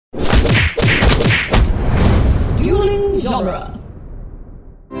genre.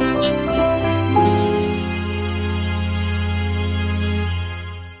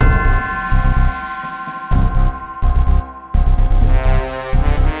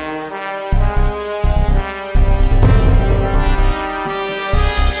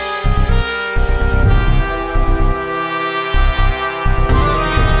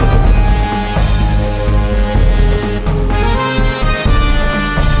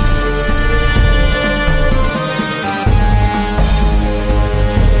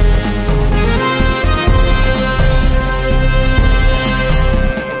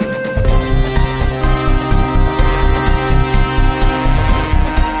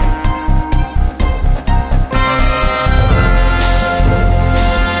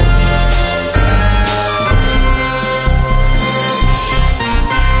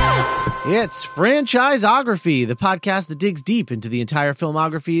 It's Franchiseography, the podcast that digs deep into the entire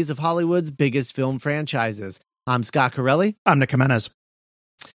filmographies of Hollywood's biggest film franchises. I'm Scott Corelli. I'm Nick Jimenez.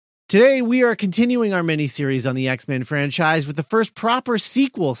 Today, we are continuing our mini-series on the X-Men franchise with the first proper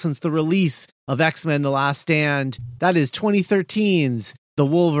sequel since the release of X-Men The Last Stand. That is 2013's The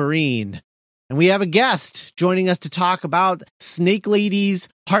Wolverine. And we have a guest joining us to talk about snake ladies,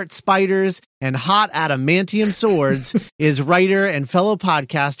 heart spiders, and hot adamantium swords is writer and fellow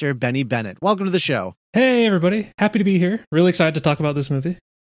podcaster Benny Bennett. Welcome to the show. Hey, everybody. Happy to be here. Really excited to talk about this movie.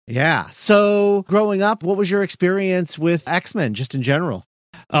 Yeah. So growing up, what was your experience with X-Men just in general?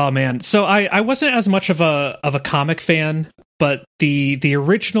 Oh, man. So I wasn't as much of a comic fan, but the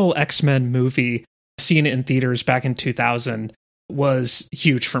original X-Men movie, seeing it in theaters back in 2000, was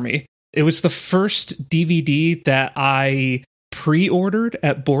huge for me. It was the first DVD that I pre-ordered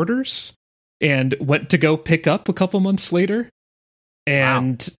at Borders and went to go pick up a couple months later.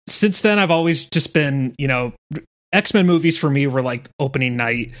 And Since then, I've always just been, X-Men movies for me were like opening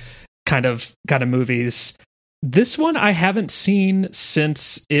night kind of movies. This one I haven't seen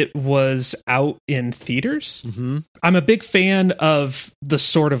since it was out in theaters. Mm-hmm. I'm a big fan of the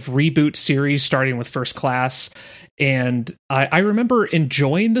sort of reboot series starting with First Class. And I remember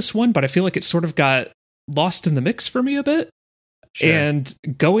enjoying this one, but I feel like it sort of got lost in the mix for me a bit. Sure. And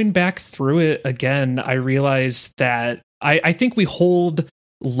going back through it again, I realized that I think we hold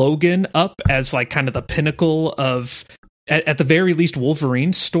Logan up as like kind of the pinnacle of, at the very least,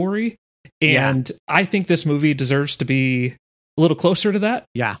 Wolverine's story. And I think this movie deserves to be a little closer to that.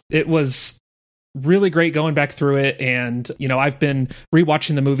 Yeah. It was really great going back through it. And, I've been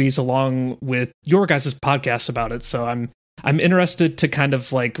rewatching the movies along with your guys' podcasts about it. So I'm interested to kind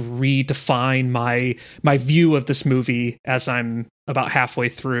of like redefine my view of this movie as I'm about halfway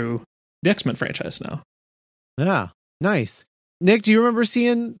through the X-Men franchise now. Yeah. Nice. Nick, do you remember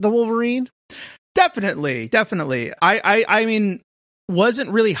seeing The Wolverine? Definitely. I mean,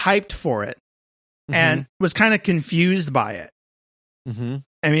 wasn't really hyped for it and was kind of confused by it. Mm-hmm.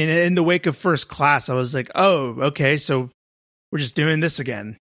 I mean, in the wake of First Class, I was like, oh, okay, so we're just doing this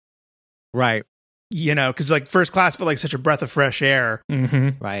again. Right. Because like First Class felt like such a breath of fresh air.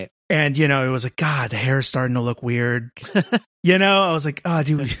 Mm-hmm. Right. And, it was like, God, the hair's starting to look weird. I was like, oh,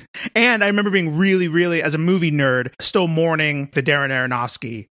 dude. And I remember being really, really, as a movie nerd, still mourning the Darren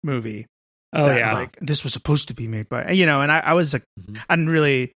Aronofsky movie. Oh, yeah. Like, this was supposed to be made by, and I was like, I didn't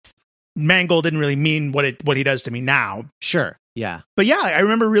really, Mangold didn't really mean what he does to me now. Sure. Yeah. But yeah, I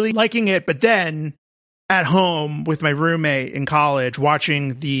remember really liking it. But then at home with my roommate in college,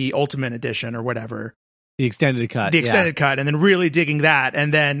 watching the Ultimate Edition or whatever. The extended cut. Cut. And then really digging that.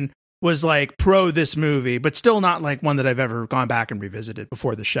 And then was like pro this movie, but still not like one that I've ever gone back and revisited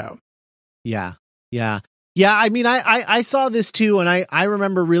before the show. Yeah. Yeah. Yeah, I mean, I saw this too, and I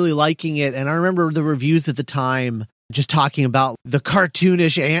remember really liking it, and I remember the reviews at the time just talking about the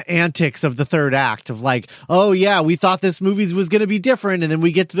cartoonish antics of the third act of like, oh yeah, we thought this movie was going to be different, and then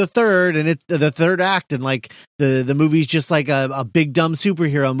we get to the third, and it's the third act, and like the movie's just like a big dumb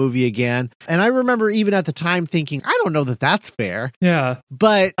superhero movie again. And I remember even at the time thinking, I don't know that that's fair. Yeah.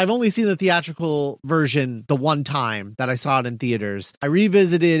 But I've only seen the theatrical version the one time that I saw it in theaters. I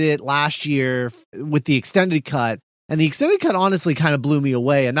revisited it last year with the extended cut, and the extended cut honestly kind of blew me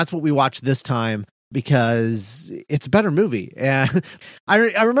away, and that's what we watched this time, because it's a better movie. And I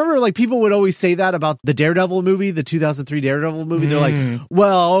remember like people would always say that about the Daredevil movie, the 2003 Daredevil movie. They're like,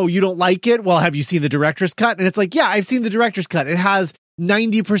 well, you don't like it? Well, have you seen the director's cut? And it's like, yeah, I've seen the director's cut. It has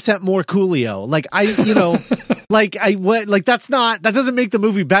 90% more Coolio. Like that doesn't make the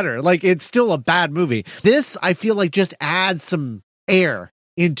movie better. Like it's still a bad movie. This, I feel like just adds some air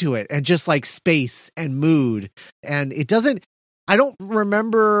into it and just like space and mood. And it doesn't, I don't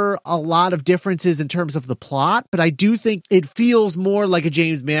remember a lot of differences in terms of the plot, but I do think it feels more like a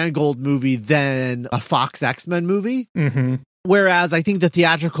James Mangold movie than a Fox X-Men movie. Mm-hmm. Whereas I think the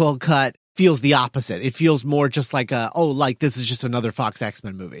theatrical cut feels the opposite. It feels more just like this is just another Fox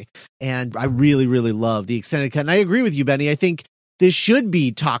X-Men movie. And I really, really love the extended cut. And I agree with you, Benny. I think this should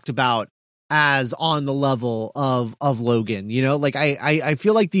be talked about as on the level of Logan. You know, like I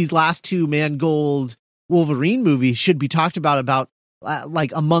feel like these last two Mangold Wolverine movies should be talked about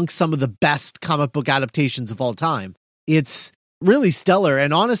like amongst some of the best comic book adaptations of all time. It's really stellar.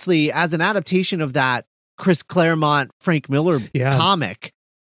 And honestly, as an adaptation of that Chris Claremont, Frank Miller comic,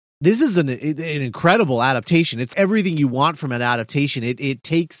 this is an incredible adaptation. It's everything you want from an adaptation. It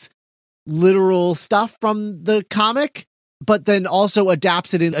takes literal stuff from the comic, but then also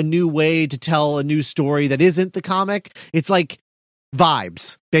adapts it in a new way to tell a new story that isn't the comic. It's like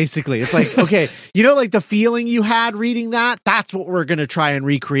vibes, basically. It's like, okay, you know, like the feeling you had reading that's what we're going to try and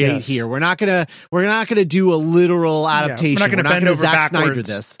recreate here. We're not going to do a literal adaptation. We're not going to bend over Zack Snyder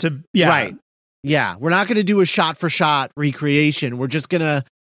backwards this. Right. Yeah. We're not going to do a shot for shot recreation. We're just going to,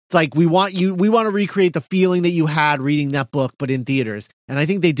 it's like, we want to recreate the feeling that you had reading that book, but in theaters. And I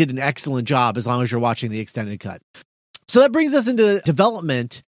think they did an excellent job as long as you're watching the extended cut. So that brings us into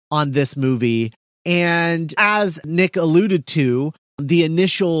development on this movie. And as Nick alluded to, the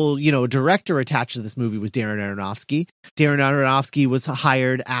initial, director attached to this movie was Darren Aronofsky. Darren Aronofsky was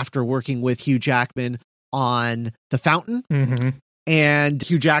hired after working with Hugh Jackman on The Fountain. Mm-hmm. And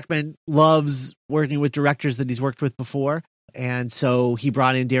Hugh Jackman loves working with directors that he's worked with before. And so he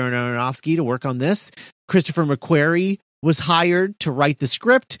brought in Darren Aronofsky to work on this. Christopher McQuarrie was hired to write the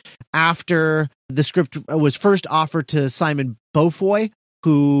script after the script was first offered to Simon Beaufoy,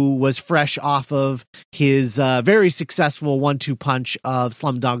 who was fresh off of his very successful 1-2 punch of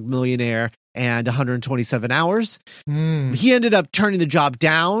Slumdog Millionaire and 127 Hours. He ended up turning the job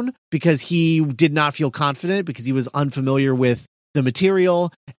down because he did not feel confident, because he was unfamiliar with the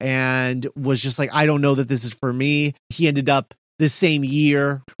material and was just like, I don't know that this is for me. He ended up this same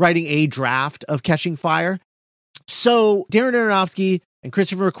year writing a draft of Catching Fire. So Darren Aronofsky and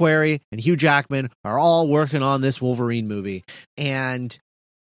Christopher McQuarrie and Hugh Jackman are all working on this Wolverine movie. And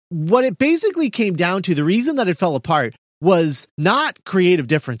what it basically came down to, the reason that it fell apart was not creative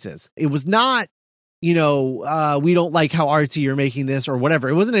differences. It was not, we don't like how artsy you're making this or whatever.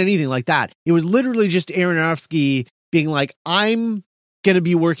 It wasn't anything like that. It was literally just Aronofsky being like, I'm going to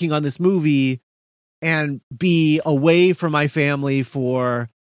be working on this movie and be away from my family for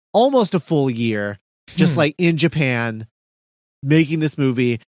almost a full year, just like in Japan, making this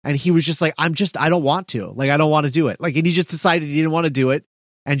movie. And he was just like, I don't want to. Like, I don't want to do it. Like, and he just decided he didn't want to do it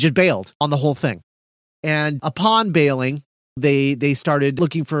and just bailed on the whole thing. And upon bailing, they started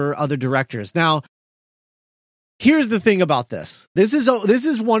looking for other directors. Now, here's the thing about this. This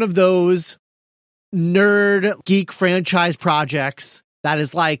is one of those nerd geek franchise projects that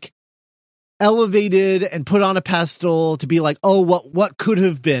is like elevated and put on a pedestal to be like, oh, what could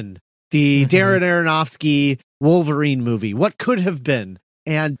have been the Darren Aronofsky Wolverine movie? What could have been?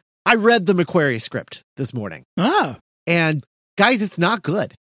 And I read the McQuarrie script this morning. And guys, it's not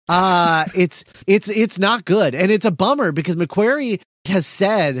good. It's not good. And it's a bummer because McQuarrie has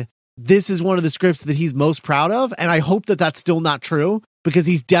said this is one of the scripts that he's most proud of. And I hope that that's still not true, because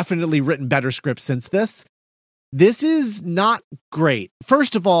he's definitely written better scripts since this. This is not great.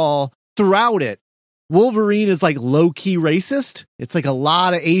 First of all, throughout it, Wolverine is like low-key racist. It's like a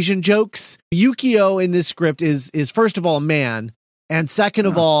lot of Asian jokes. Yukio in this script is first of all a man. And second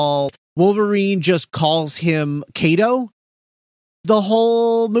of all, Wolverine just calls him Kato the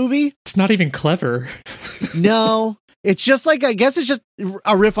whole movie. It's not even clever. No. It's just like, I guess it's just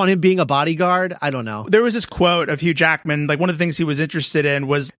a riff on him being a bodyguard. I don't know. There was this quote of Hugh Jackman. Like, one of the things he was interested in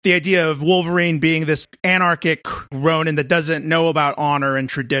was the idea of Wolverine being this anarchic Ronin that doesn't know about honor and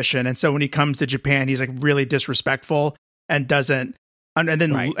tradition. And so when he comes to Japan, he's like really disrespectful and doesn't, and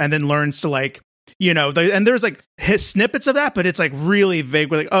then learns to like, and there's like his snippets of that, but it's like really vague.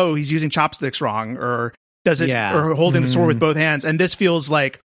 We're like, oh, he's using chopsticks wrong, or or holding the sword with both hands. And this feels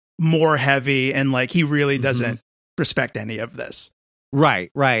like more heavy, and like he really doesn't respect any of this.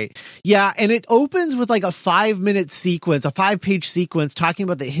 Right. Yeah. And it opens with like a 5-minute sequence, a 5-page sequence talking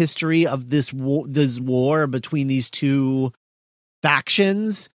about the history of this war between these two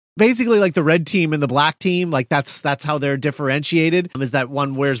factions. Basically like the red team and the black team. Like that's how they're differentiated, is that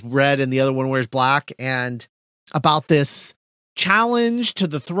one wears red and the other one wears black, and about this challenge to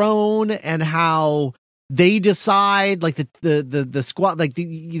the throne and how they decide, like the squad, like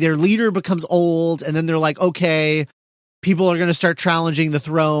their leader becomes old, and then they're like, okay, people are going to start challenging the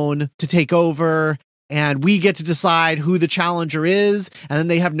throne to take over. and we get to decide who the challenger is, and then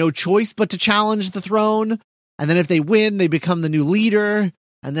they have no choice but to challenge the throne. And then if they win, they become the new leader,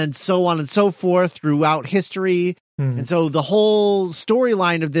 and then so on and so forth throughout history. And so the whole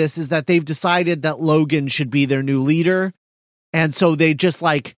storyline of this is that they've decided that Logan should be their new leader. And so they just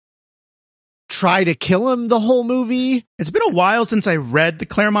like try to kill him the whole movie. It's been a while since I read the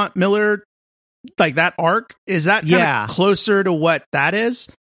Claremont Miller, like that arc. Is that kind of closer to what that is?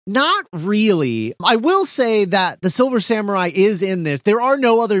 Not really. I will say that the Silver Samurai is in this. There are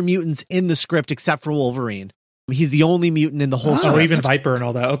no other mutants in the script except for Wolverine. He's the only mutant in the whole script. Oh, even Viper and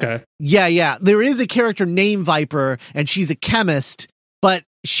all that. Okay. Yeah. There is a character named Viper, and she's a chemist, but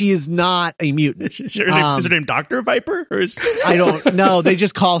she is not a mutant. Is her name Dr. Viper? Or is... I don't know. They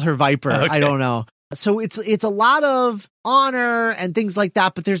just call her Viper. Okay. I don't know. So it's a lot of honor and things like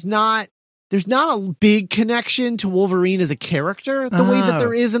that, but there's not a big connection to Wolverine as a character the way that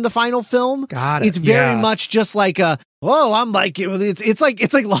there is in the final film. Got it. It's very much just like I'm like, it's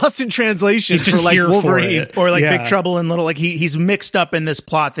like Lost in Translation He's just for like here Wolverine. for it. Or like Big Trouble in Little, like he's mixed up in this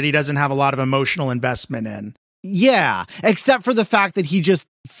plot that he doesn't have a lot of emotional investment in. Yeah, except for the fact that he just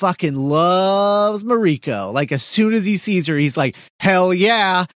fucking loves Mariko. Like as soon as he sees her, he's like, hell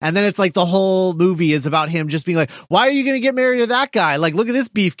yeah. And then it's like the whole movie is about him just being like, why are you going to get married to that guy? Like, look at this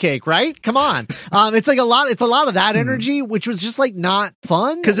beefcake, right? Come on. It's like a lot of that energy, which was just like not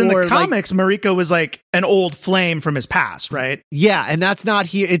fun. Because in the comics, Mariko was like an old flame from his past, right? Yeah. And that's not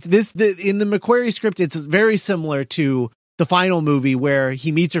here. It's in the McQuarrie script, it's very similar to the final movie where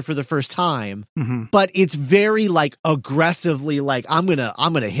he meets her for the first time, but it's very like aggressively like I'm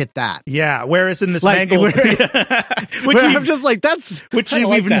gonna hit that. Yeah, whereas in this like, Mangle, which I'm just like that's which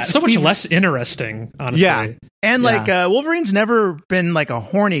we've like so much less interesting, honestly. Yeah, and like Wolverine's never been like a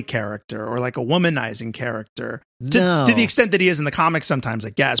horny character or like a womanizing character to the extent that he is in the comics. Sometimes I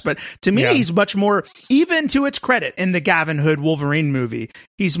guess, but to me he's much more. Even to its credit, in the Gavin Hood Wolverine movie,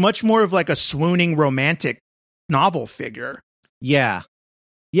 he's much more of like a swooning romantic novel figure. Yeah,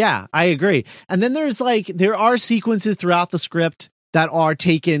 I agree. And then there are sequences throughout the script that are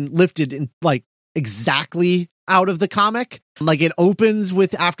lifted in like exactly out of the comic. Like it opens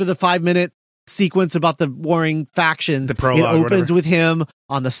with after the 5-minute sequence about the warring factions. The prologue, it opens with him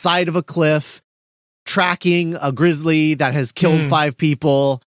on the side of a cliff tracking a grizzly that has killed 5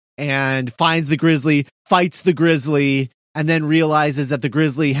 people and finds the grizzly, fights the grizzly, and then realizes that the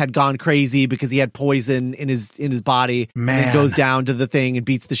grizzly had gone crazy because he had poison in his body. Man. And then goes down to the thing and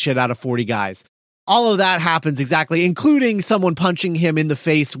beats the shit out of 40 guys. All of that happens exactly, including someone punching him in the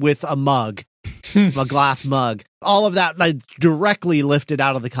face with a mug, a glass mug. All of that like directly lifted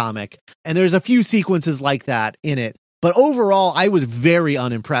out of the comic. And there's a few sequences like that in it. But overall, I was very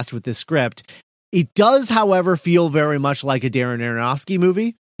unimpressed with this script. It does, however, feel very much like a Darren Aronofsky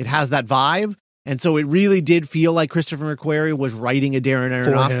movie. It has that vibe. And so it really did feel like Christopher McQuarrie was writing a Darren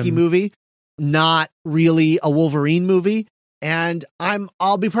Aronofsky movie, not really a Wolverine movie. And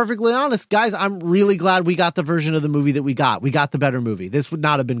I'll be perfectly honest, guys, I'm really glad we got the version of the movie that we got. We got the better movie. This would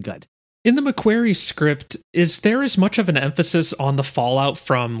not have been good. In the McQuarrie script, is there as much of an emphasis on the fallout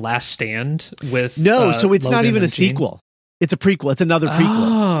from Last Stand with No, so it's Logan not even a Jean? sequel. It's a prequel. It's another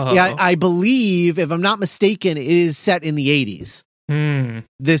prequel. Oh. Yeah, I believe, if I'm not mistaken, it is set in the 80s.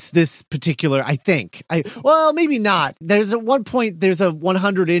 This particular, I think. Well, maybe not. There's at one point there's a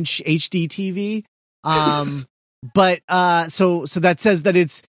 100-inch HD TV. But so that says that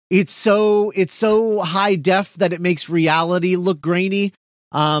it's so high def that it makes reality look grainy.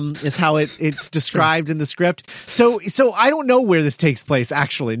 Is how it's described in the script. So I don't know where this takes place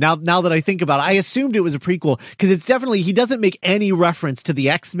actually. Now that I think about it, I assumed it was a prequel because it's definitely, he doesn't make any reference to the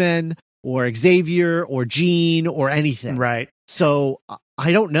X-Men or Xavier or Jean or anything. Right. So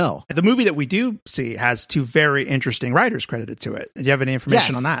I don't know. The movie that we do see has 2 very interesting writers credited to it. Do you have any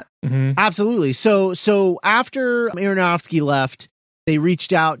information on that? Absolutely. So after Aronofsky left, they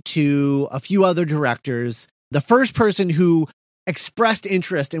reached out to a few other directors. The first person who expressed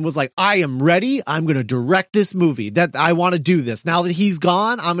interest and was like, I am ready. I'm going to direct this movie. That I want to do this. Now that he's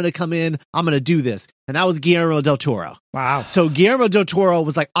gone, I'm going to come in. I'm going to do this. And that was Guillermo del Toro. Wow. So Guillermo del Toro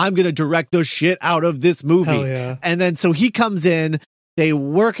was like, I'm going to direct the shit out of this movie. Hell yeah. And then so he comes in, they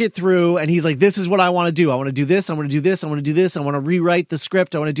work it through, and he's like, this is what I want to do. I want to do this. I want to do this. I want to do this. I want to rewrite the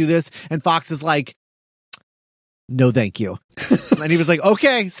script. I want to do this. And Fox is like, no, thank you. And he was like,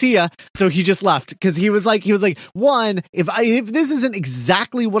 okay, see ya. So he just left because he was like, one, if this isn't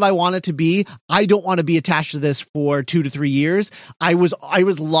exactly what I want it to be, I don't want to be attached to this for 2 to 3 years. I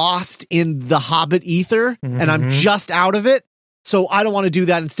was lost in the Hobbit ether and I'm just out of it. So I don't want to do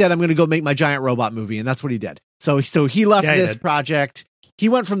that. Instead, I'm going to go make my giant robot movie. And that's what he did. So he left this project. He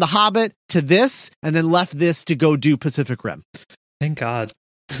went from The Hobbit to this, and then left this to go do Pacific Rim. Thank God.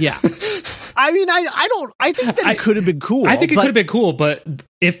 Yeah. I mean, I think that it could have been cool. I think it could have been cool, but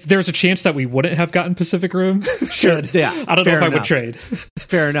if there's a chance that we wouldn't have gotten Pacific Rim, sure, yeah, I don't know if I would trade.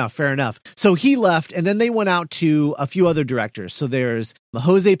 Fair enough. So he left, and then they went out to a few other directors. So there's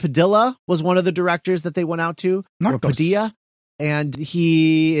Jose Padilla was one of the directors that they went out to, or Padilla, and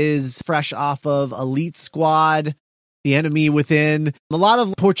he is fresh off of Elite Squad, The Enemy Within, a lot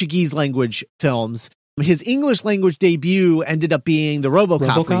of Portuguese language films. His English language debut ended up being the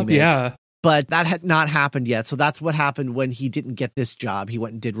RoboCop remake. Yeah. But that had not happened yet. So that's what happened when he didn't get this job. He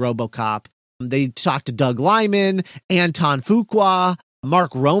went and did RoboCop. They talked to Doug Liman, Anton Fuqua,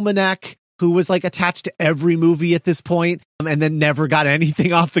 Mark Romanek, who was like attached to every movie at this point, and then never got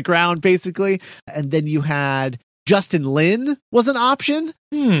anything off the ground, basically. And then you had Justin Lin was an option,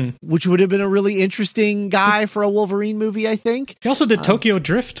 which would have been a really interesting guy for a Wolverine movie, I think. He also did Tokyo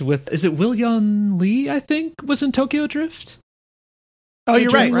Drift with, is it William Lee, I think, was in Tokyo Drift? Oh,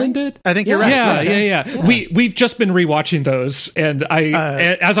 you're right. Did? I think you're right. Yeah. We've just been rewatching those, and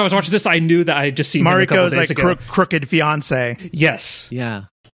as I was watching this, I knew that I had just seen Mariko's him a couple days ago. Crooked Fiance. Yes. Yeah.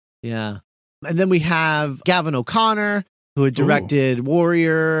 And then we have Gavin O'Connor, who had directed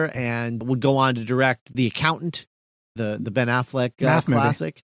Warrior and would go on to direct The Accountant, the Ben Affleck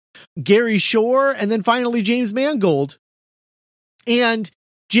classic. Gary Shore, and then finally James Mangold. And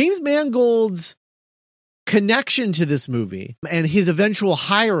James Mangold's connection to this movie and his eventual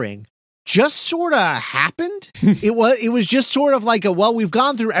hiring just sort of happened. It was just sort of like we've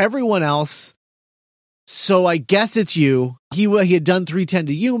gone through everyone else, so I guess it's you. He had done 3:10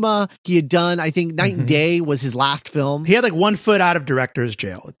 to Yuma. He had done, I think, Night and Day was his last film. He had like 1 foot out of director's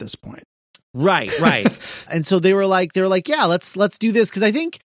jail at this point. Right. And so they were like, yeah, let's do this, because I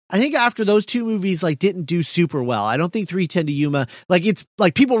think after those two movies like didn't do super well. I don't think 3:10 to Yuma, like, it's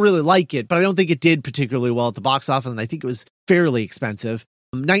like people really like it, but I don't think it did particularly well at the box office, and I think it was fairly expensive.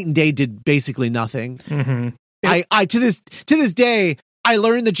 Night and Day did basically nothing. Mm-hmm. I to this day, I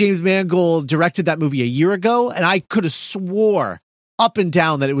learned that James Mangold directed that movie a year ago, and I could have swore up and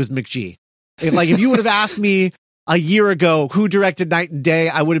down that it was McG. If you would have asked me a year ago who directed Night and Day,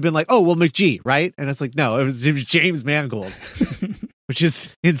 I would have been like, oh, well, McG, right? And it's like, no, it was James Mangold. Which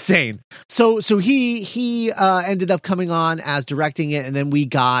is insane. So he ended up coming on as directing it, and then we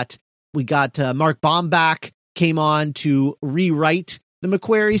got Mark Baumbach came on to rewrite the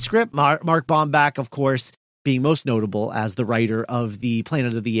McQuarrie script. Mark Baumbach, of course, being most notable as the writer of the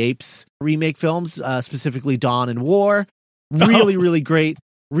Planet of the Apes remake films, specifically Dawn and War. Really great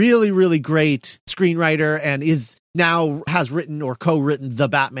screenwriter, and has written or co-written The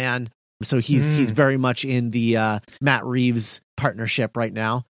Batman. So he's very much in the Matt Reeves partnership right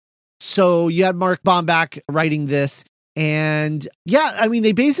now. So you had Mark Baumbach writing this, and yeah, I mean,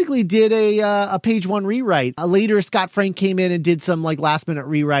 they basically did a page one rewrite. Later, Scott Frank came in and did some like last minute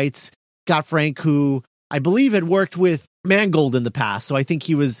rewrites. Scott Frank, who I believe had worked with Mangold in the past, so I think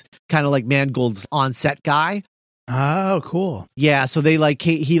he was kind of like Mangold's on-set guy. Oh, cool. Yeah, so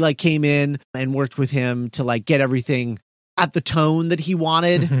he came in and worked with him to like get everything at the tone that he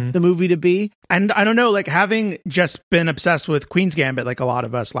wanted the movie to be. And I don't know, like, having just been obsessed with Queen's Gambit, like a lot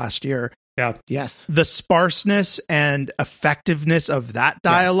of us last year. Yeah. Yes. The sparseness and effectiveness of that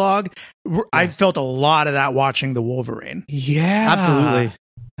dialogue, I felt a lot of that watching The Wolverine. Yeah.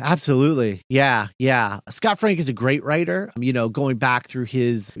 Absolutely. Yeah. Scott Frank is a great writer. Going back through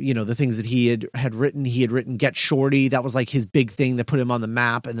his, the things that he had written, Get Shorty. That was like his big thing that put him on the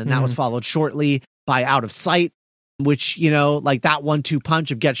map. And then that was followed shortly by Out of Sight, which, like that 1-2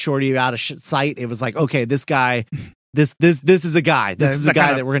 punch of Get Shorty out of sight. It was like, okay, this guy, this is a guy. This is a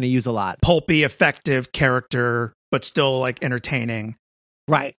guy that we're going to use a lot. Pulpy, effective character, but still like entertaining.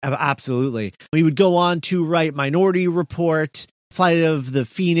 Right. Absolutely. We would go on to write Minority Report, Flight of the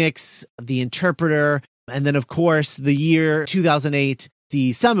Phoenix, The Interpreter, and then, of course, the year 2008,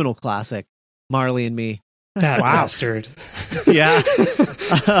 the seminal classic, Marley and Me. That bastard. Yeah.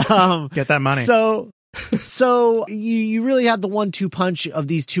 Get that money. So you really had the 1-2 punch of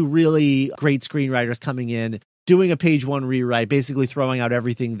these two really great screenwriters coming in, doing a page one rewrite, basically throwing out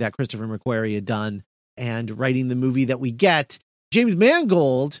everything that Christopher McQuarrie had done and writing the movie that we get. James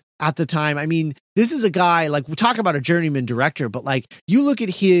Mangold, at the time, I mean, this is a guy, like, we talk about a journeyman director, but like, you look at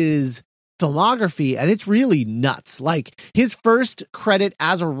his filmography and it's really nuts. Like, his first credit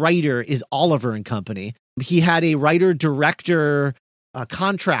as a writer is Oliver and Company. He had a writer-director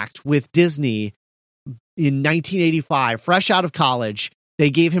contract with Disney in 1985, fresh out of college. They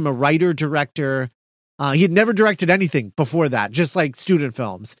gave him a writer-director. He had never directed anything before that, just like student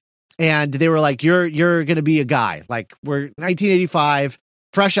films. And they were like, you're going to be a guy. Like, we're 1985.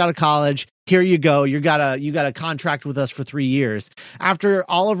 fresh out of college. Here you go. You got a contract with us for 3 years. After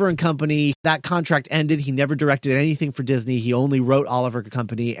Oliver and Company, that contract ended. He never directed anything for Disney. He only wrote Oliver and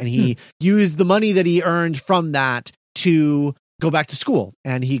Company, and he used the money that he earned from that to go back to school.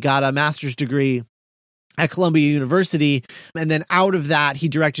 And he got a master's degree at Columbia University. And then out of that, he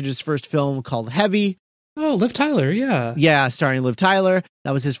directed his first film called Heavy. Oh, Liv Tyler, yeah. Yeah, starring Liv Tyler.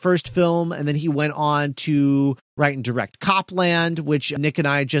 That was his first film. And then he went on to write and direct Copland, which Nick and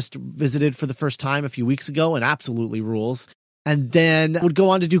I just visited for the first time a few weeks ago and absolutely rules. And then would go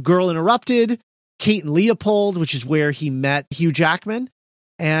on to do Girl Interrupted, Kate and Leopold, which is where he met Hugh Jackman.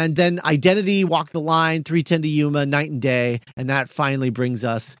 And then Identity, Walk the Line, 3:10 to Yuma, Night and Day. And that finally brings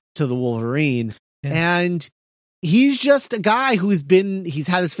us to the Wolverine. Yeah. And he's just a guy he's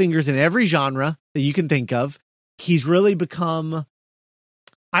had his fingers in every genre that you can think of. He's really become,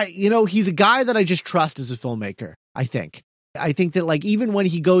 he's a guy that I just trust as a filmmaker, I think. I think that like, even when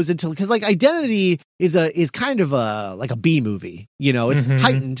he goes into, because like Identity is kind of like a B movie, it's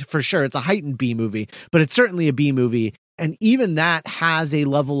heightened for sure. It's a heightened B movie, but it's certainly a B movie. And even that has a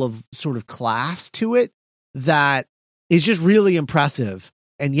level of sort of class to it that is just really impressive.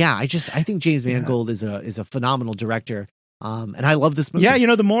 And yeah, I think James Mangold is a phenomenal director. And I love this movie.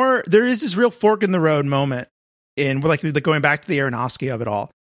 Yeah, the more there is this real fork in the road moment in like going back to the Aronofsky of it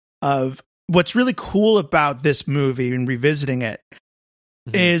all, of what's really cool about this movie and revisiting it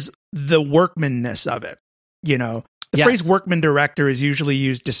is the workmanness of it. The phrase workman director is usually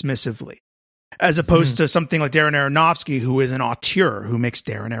used dismissively, as opposed to something like Darren Aronofsky, who is an auteur who makes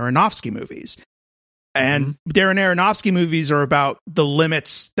Darren Aronofsky movies. And Darren Aronofsky movies are about the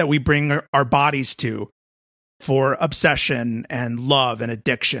limits that we bring our bodies to for obsession and love and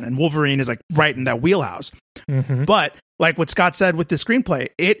addiction. And Wolverine is like right in that wheelhouse. But like what Scott said with the screenplay,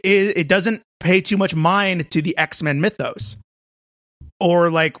 it doesn't pay too much mind to the X-Men mythos. Or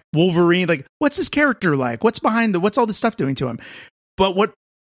like Wolverine, like what's his character like? What's all this stuff doing to him? But what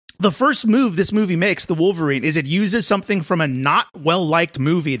the first move this movie makes, the Wolverine, is it uses something from a not well-liked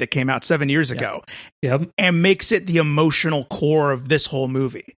movie that came out 7 years ago and makes it the emotional core of this whole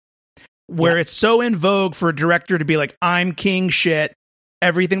movie. Where it's so in vogue for a director to be like, I'm king shit.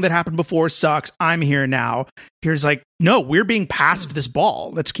 Everything that happened before sucks. I'm here now. Here's like, no, we're being passed this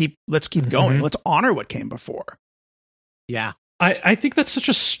ball. Let's keep going. Let's honor what came before. Yeah. I think that's such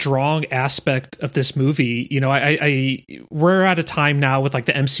a strong aspect of this movie. We're at a time now with like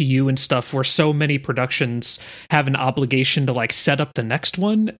the MCU and stuff where so many productions have an obligation to like set up the next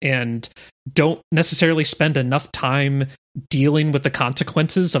one and don't necessarily spend enough time dealing with the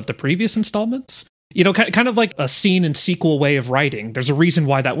consequences of the previous installments. Kind of like a scene and sequel way of writing. There's a reason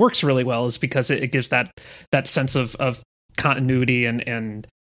why that works really well, is because it gives that sense of continuity and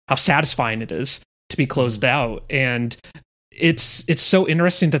how satisfying it is to be closed out. And it's so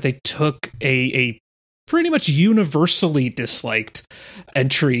interesting that they took a pretty much universally disliked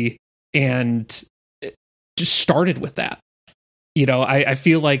entry and just started with that. I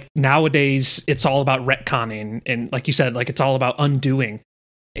feel like nowadays it's all about retconning, and like you said, like it's all about undoing.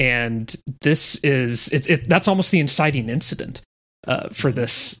 And this is that's almost the inciting incident for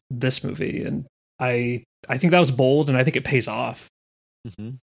this movie, and I think that was bold, and I think it pays off.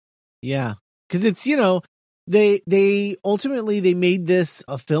 Yeah, because it's they ultimately made this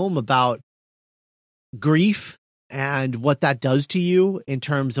a film about grief and what that does to you in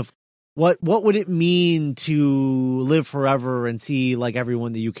terms of what would it mean to live forever and see like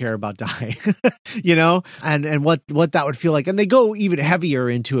everyone that you care about die, and what that would feel like. And they go even heavier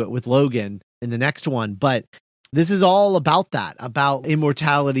into it with Logan in the next one, but this is all about that, about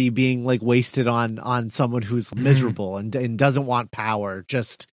immortality being like wasted on someone who's miserable and doesn't want power,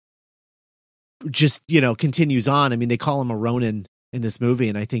 just continues on. I mean, they call him a Ronin in this movie,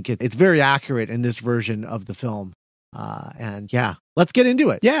 and I think it's very accurate in this version of the film. And yeah, let's get into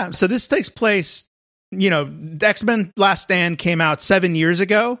it. Yeah. So this takes place, the X-Men Last Stand came out 7 years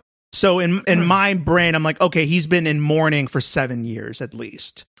ago. So in my brain, I'm like, okay, he's been in mourning for 7 years at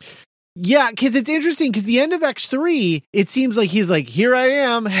least. Yeah, because it's interesting, because the end of X3, it seems like he's like, here I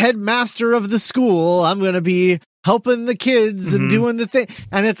am, headmaster of the school. I'm going to be helping the kids and doing the thing.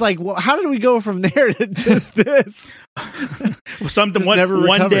 And it's like, well, how did we go from there to this?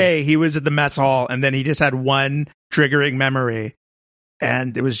 One day he was at the mess hall, and then he just had one triggering memory,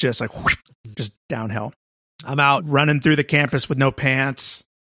 and it was just like whoosh, just downhill. I'm out running through the campus with no pants.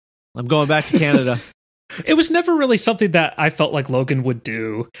 I'm going back to Canada. It was never really something that I felt like Logan would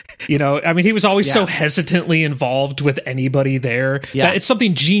do. You know, I mean, he was always so hesitantly involved with anybody there. Yeah. That it's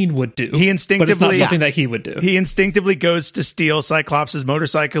something Jean would do. He instinctively, but it's not something that he would do. He instinctively goes to steal Cyclops'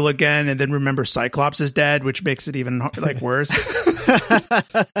 motorcycle again, and then remembers Cyclops is dead, which makes it even like worse.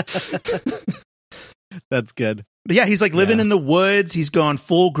 That's good. But yeah, he's like living in the woods. He's going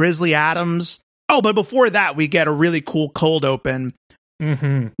full Grizzly Adams. Oh, but before that, we get a really cool cold open,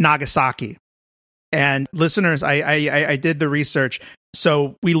 Nagasaki. And listeners, I did the research.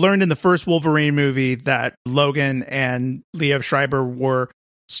 So we learned in the first Wolverine movie that Logan and Liev Schreiber were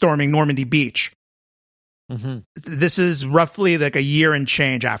storming Normandy Beach. This is roughly like a year and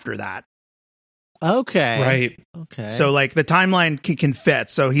change after that. Okay. Right. Okay. So like the timeline can fit.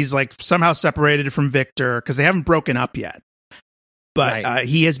 So he's like somehow separated from Victor because they haven't broken up yet. But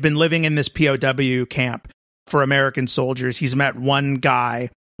he has been living in this POW camp for American soldiers. He's met one guy,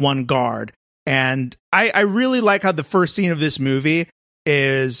 one guard. And I really like how the first scene of this movie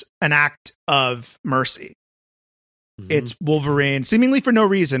is an act of mercy. It's Wolverine, seemingly for no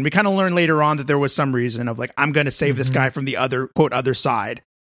reason. We kind of learn later on that there was some reason of like, I'm going to save this guy from the other, quote, other side.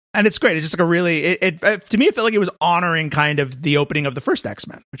 And it's great. It's just like a really, to me, it felt like it was honoring kind of the opening of the first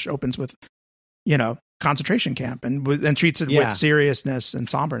X-Men, which opens with, you know, concentration camp and treats it with seriousness and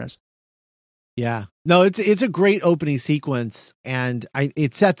somberness. Yeah. No, it's a great opening sequence, and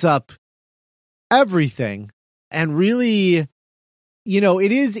it sets up everything, and really, you know,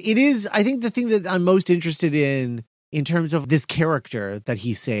 it is I think the thing that I'm most interested in terms of this character that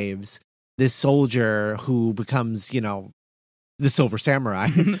he saves, this soldier who becomes, you know, the Silver Samurai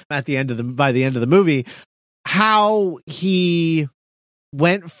by the end of the movie, how he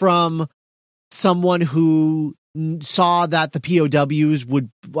went from someone who saw that the POWs would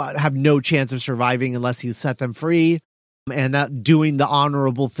have no chance of surviving unless he set them free, and that doing the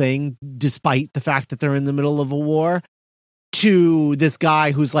honorable thing despite the fact that they're in the middle of a war, to this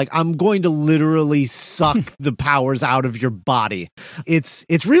guy who's like, I'm going to literally suck the powers out of your body. It's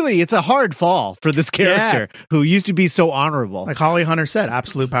a hard fall for this character who used to be so honorable. Like Holly Hunter said,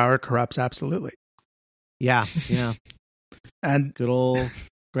 absolute power corrupts absolutely. Yeah. And good old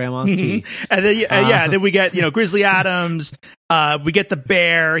grandma's tea. And then then we get, you know, Grizzly Adams. We get the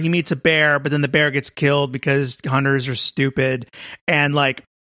bear. He meets a bear, but then the bear gets killed because hunters are stupid. And like,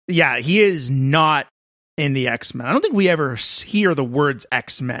 yeah, he is not in the X-Men. I don't think we ever hear the words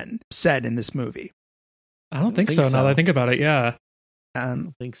X-Men said in this movie. I don't think so. Now that I think about it, yeah. I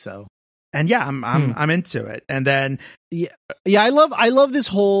don't think so. And yeah, I'm into it. And then I love this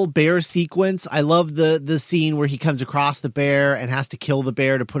whole bear sequence. I love the scene where he comes across the bear and has to kill the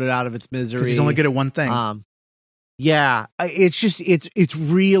bear to put it out of its misery. Because he's only good at one thing. It's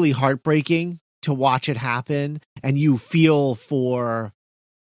really heartbreaking to watch it happen, and you feel for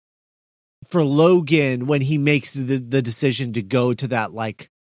Logan when he makes the decision to go to that like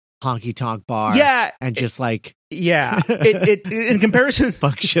honky tonk bar, and just like it in comparison,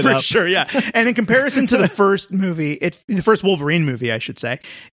 fuck shit for up. Sure, yeah. And in comparison to the first movie, the first Wolverine movie, I should say,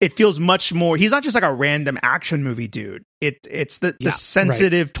 it feels much more. He's not just like a random action movie dude. It's the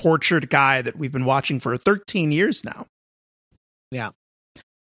sensitive, tortured guy that we've been watching for 13 years now. Yeah.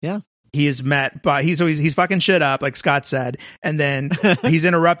 He is met by he's fucking shit up, like Scott said, and then he's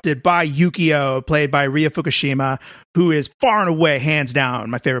interrupted by Yukio, played by Ria Fukushima, who is far and away, hands down,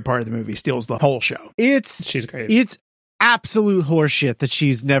 my favorite part of the movie. Steals the whole show. She's great. It's absolute horseshit that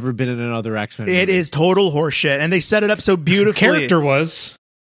she's never been in another X-Men movie. It is total horseshit, and they set it up so beautifully. Character was,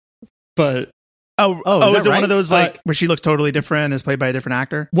 but is it right? One of those like where she looks totally different and is played by a different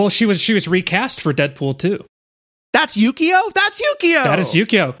actor? Well, she was recast for Deadpool 2. That's Yukio? That's Yukio! That is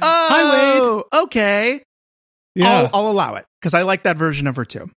Yukio. Oh, hi, Wade. Okay. Yeah. I'll allow it, because I like that version of her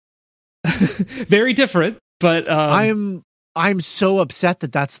too. Very different, but... I'm so upset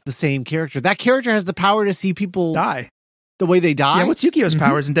that that's the same character. That character has the power to see people die the way they die. Yeah, what's Yukio's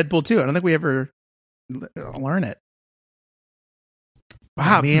powers in Deadpool 2? I don't think we ever learn it.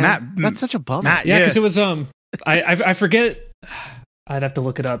 Wow, man, Matt, that's such a bummer. Matt, yeah, because it was I forget. I'd have to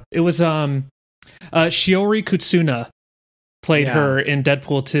look it up. It was Shiori Kutsuna played her in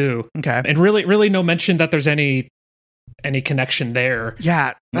Deadpool 2. Okay, and really no mention that there's any connection there.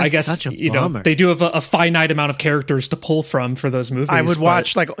 Yeah, that's I guess such a you bummer. know they do have a finite amount of characters to pull from for those movies. I would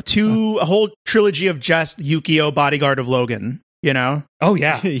watch like a whole trilogy of just Yukio, bodyguard of Logan. You know? Oh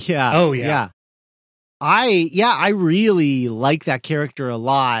yeah, yeah. Oh yeah. I really like that character a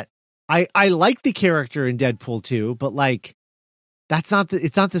lot. I like the character in Deadpool 2, but like it's not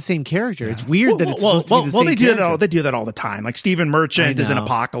the same character. It's weird that it's supposed to be the same character. They do that all the time. Like Stephen Merchant is in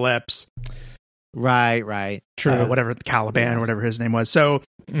Apocalypse. Right. True. Whatever, Caliban or whatever his name was. So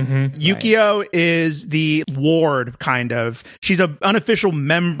Mm-hmm. Yukio is the ward, kind of. She's an unofficial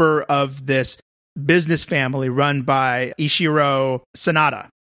member of this business family run by Ishiro Sanada.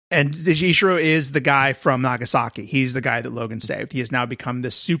 And Ishiro is the guy from Nagasaki. He's the guy that Logan saved. He has now become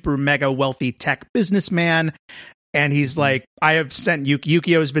this super mega wealthy tech businessman. And he's like, I have sent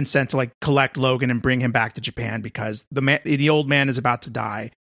Yukio has been sent to like collect Logan and bring him back to Japan because the old man is about to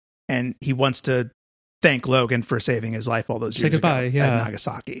die. And he wants to thank Logan for saving his life all those years ago at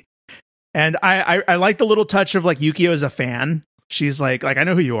Nagasaki. And I like the little touch of like Yukio as a fan. She's like I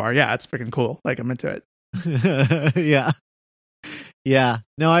know who you are. Yeah, it's freaking cool. Like, I'm into it. Yeah.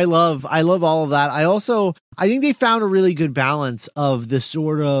 No, I love all of that. I think they found a really good balance of the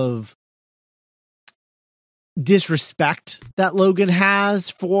sort of disrespect that Logan has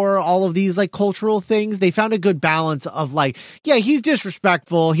for all of these like cultural things. They found a good balance of like, yeah, he's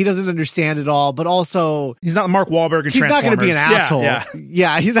disrespectful, he doesn't understand it all, but also he's not Mark Wahlberg and he's not going to be an asshole.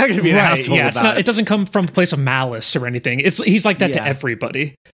 Yeah, he's not going to be an asshole. Yeah, it doesn't come from a place of malice or anything. He's like that to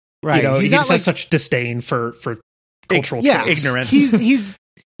everybody. Right. You know, he just has such disdain for cultural ignorance. He's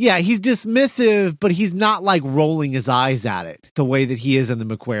dismissive, but he's not like rolling his eyes at it the way that he is in the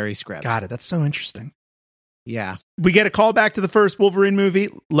McQuarrie script. Got it. That's so interesting. Yeah. We get a call back to the first Wolverine movie.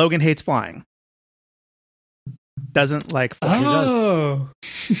 Logan hates flying. Doesn't like flying. Oh.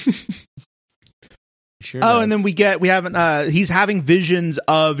 Sure does. And then he's having visions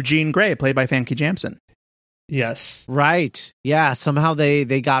of Jean Grey, played by Famke Janssen. Yes. Right. Yeah. Somehow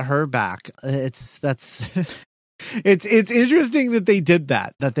they got her back. It's interesting that they did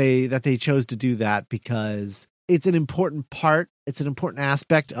that they chose to do that because it's an important part. It's an important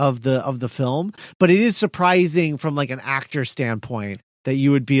aspect of the film, but it is surprising from like an actor standpoint that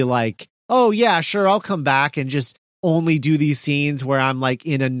you would be like, oh yeah, sure, I'll come back and just only do these scenes where I'm like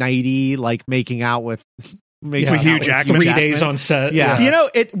in a nightie, like making out with Hugh Jackman. 3 days on set. Yeah. You know,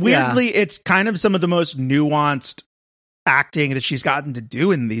 it's kind of some of the most nuanced acting that she's gotten to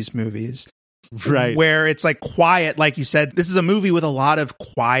do in these movies. Right. Where it's like quiet, like you said, this is a movie with a lot of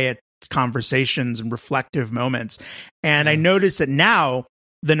quiet conversations and reflective moments. And I noticed that now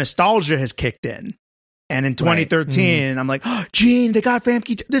the nostalgia has kicked in. And in 2013, I'm like, oh, Gene, they got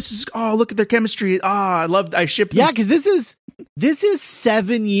Famke. Look at their chemistry. I ship. Yeah, because this is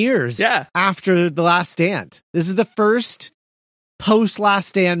 7 years after The Last Stand. This is the first post Last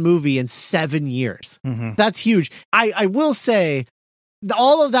Stand movie in 7 years. Mm-hmm. That's huge. I will say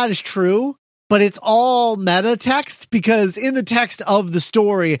all of that is true, but it's all meta text because in the text of the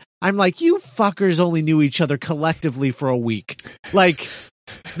story, I'm like, you fuckers only knew each other collectively for a week. Like,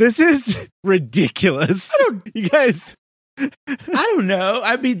 this is ridiculous. You guys. I don't know.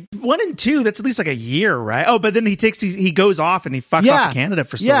 I mean, 1 and 2, that's at least like a year, right? Oh, but then he goes off and he fucks off to Canada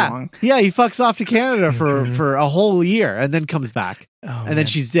for so long. Yeah, he fucks off to Canada for a whole year and then comes back. And then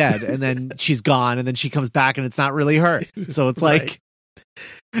she's dead and then she's gone and then she comes back and it's not really her. So it's like...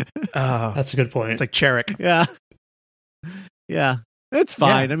 that's a good point. It's like Cherrick. Yeah. It's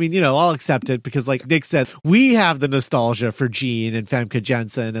fine. Yeah. I mean, I'll accept it because like Nick said, we have the nostalgia for Jean and Famke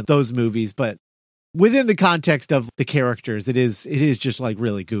Janssen and those movies, but within the context of the characters, it is just like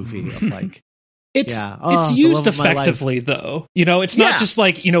really goofy. Of like, it's used effectively though. You know, it's not just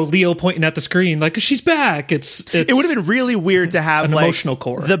like, Leo pointing at the screen like she's back. It would have been really weird to have an like emotional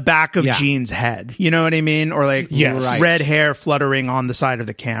core. The back of Jean's head. You know what I mean? Or like red hair fluttering on the side of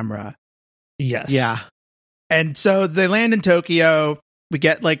the camera. Yes. Yeah. And so they land in Tokyo. We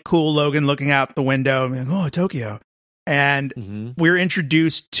get like cool Logan looking out the window. I'm like, oh, Tokyo. And we're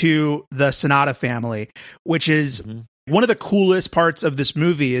introduced to the Sanada family, which is one of the coolest parts of this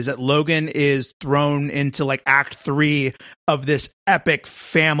movie is that Logan is thrown into like act 3 of this epic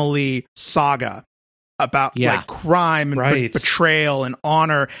family saga about like crime and betrayal and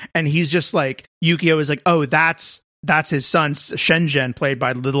honor. And he's just like, Yukio is like, oh, that's his son, Shenzhen, played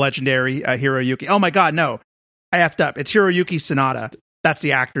by the legendary Hiroyuki. Oh my God, no. I effed up. It's Hiroyuki Sanada. That's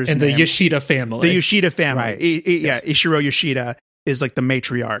the actor's name. And the Yoshida family. The Yoshida family. Right. Ishiro Yoshida is like the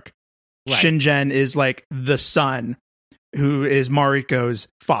matriarch. Right. Shingen is like the son who is Mariko's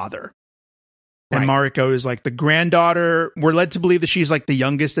father. And Mariko is like the granddaughter. We're led to believe that she's like the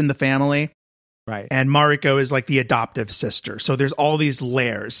youngest in the family. Right. And Mariko is like the adoptive sister. So there's all these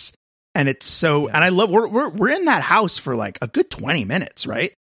layers. And it's so, and I love, we're in that house for like a good 20 minutes,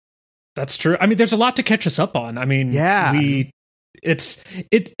 right? That's true. I mean, there's a lot to catch us up on. I mean, it's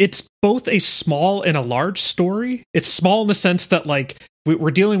both a small and a large story. It's small in the sense that like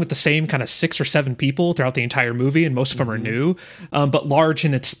we're dealing with the same kind of 6 or 7 people throughout the entire movie, and most of them are new, but large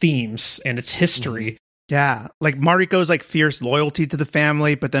in its themes and its history. Yeah, like Mariko's like fierce loyalty to the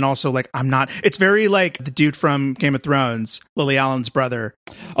family, but then also like I'm not. It's very like the dude from Game of Thrones, Lily Allen's brother.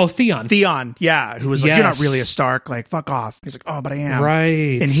 Oh, Theon. Theon, yeah, who was like, you're not really a Stark. Like, fuck off. He's like, oh, but I am.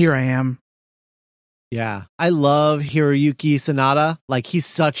 Right. And here I am. Yeah, I love Hiroyuki Sanada. Like he's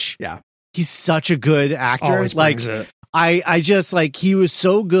such a good actor. Always like brings it. I just like he was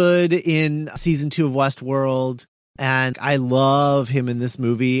so good in season 2 of Westworld, and I love him in this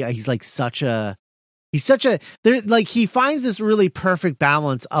movie. He's there, like he finds this really perfect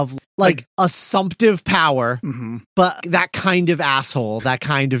balance of like assumptive power, but that kind of asshole, that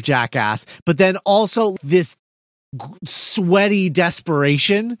kind of jackass, but then also this sweaty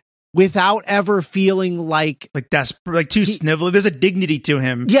desperation without ever feeling like desperate, like too snivelly. There's a dignity to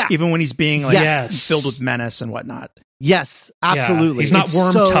him, even when he's being like filled with menace and whatnot. Yes, absolutely. Yeah. He's not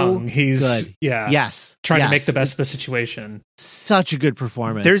worm tongue. He's good. Trying to make the best of the situation. Such a good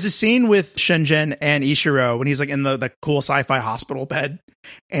performance. There's a scene with Shingen and Ishiro when he's like in the cool sci-fi hospital bed,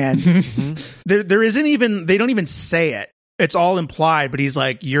 and there isn't even, they don't even say it. It's all implied, but he's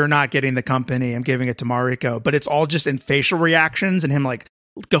like, "You're not getting the company. I'm giving it to Mariko." But it's all just in facial reactions and him like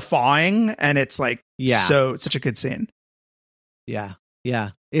guffawing, and it's like so it's such a good scene. Yeah.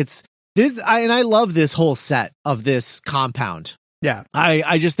 It's this, and I love this whole set of this compound. Yeah.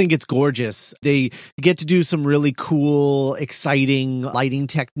 I just think it's gorgeous. They get to do some really cool, exciting lighting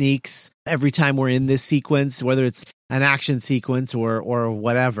techniques every time we're in this sequence, whether it's an action sequence or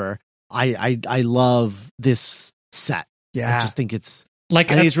whatever. I love this set. Yeah. I just think it's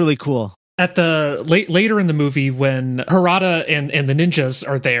like I think it's really cool. At the later in the movie, when Harada and the ninjas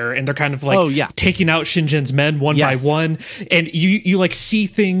are there, and they're kind of like taking out Shinjin's men one by one, and you like see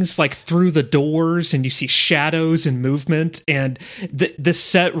things like through the doors, and you see shadows and movement, and this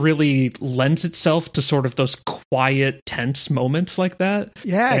set really lends itself to sort of those quiet, tense moments like that.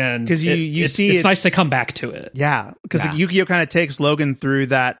 Yeah, and because it's nice to come back to it. Yeah, because like, Yukio kind of takes Logan through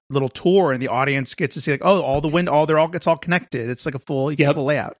that little tour, and the audience gets to see like, oh, all the wind, it's all connected. It's like a full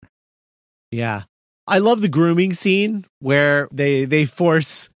layout. Yeah. I love the grooming scene where they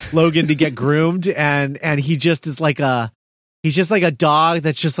force Logan to get groomed, and he just is like he's just like a dog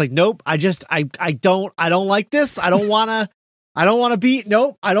that's just like, nope, I don't like this. I don't want to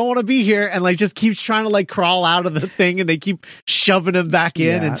be here. And like just keeps trying to like crawl out of the thing, and they keep shoving him back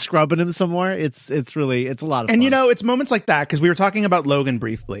in and scrubbing him some more. It's a lot of fun. And it's moments like that, because we were talking about Logan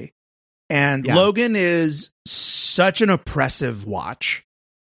briefly, and Logan is such an oppressive watch.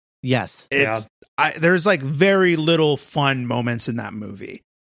 Yes. There's like very little fun moments in that movie.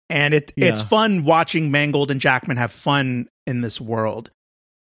 And it's fun watching Mangold and Jackman have fun in this world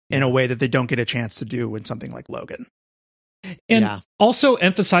in a way that they don't get a chance to do in something like Logan. And also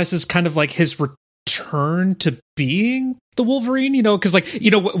emphasizes kind of like his return to being the Wolverine, because like,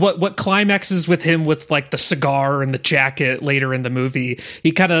 what climaxes with him with like the cigar and the jacket later in the movie,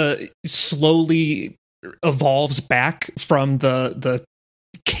 he kind of slowly evolves back from the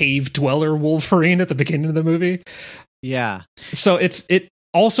cave dweller Wolverine at the beginning of the movie. Yeah. So it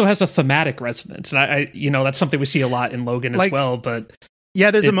also has a thematic resonance, and I that's something we see a lot in Logan as well. But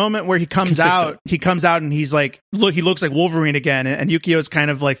there's a moment where he comes out and he's like, look, he looks like Wolverine again, and Yukio's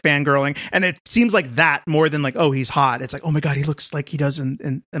kind of like fangirling, and it seems like that more than like, oh, he's hot. It's like, oh my god, he looks like he does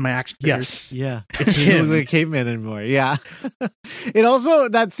in my action figures. Yes, yeah, it's he doesn't look like a caveman anymore. Yeah. It also,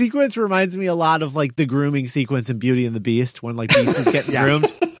 that sequence reminds me a lot of like the grooming sequence in Beauty and the Beast, when like Beast is getting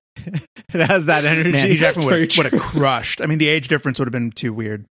groomed. It has that energy. Man, Hugh Jackman would have crushed. I mean, the age difference would have been too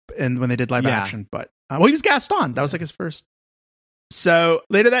weird, and when they did live action, but he was Gaston. That was like his first. So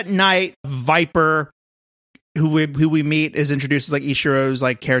later that night, Viper, who we meet, is introduced as like Ishiro's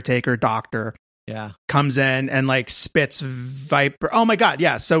like caretaker doctor. Yeah, comes in and like spits Viper. Oh my god,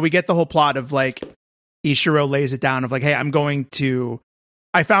 yeah. So we get the whole plot of like Ishiro lays it down of like, hey,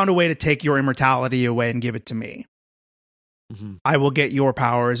 I found a way to take your immortality away and give it to me. Mm-hmm. I will get your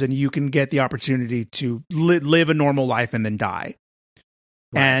powers, and you can get the opportunity to live a normal life and then die.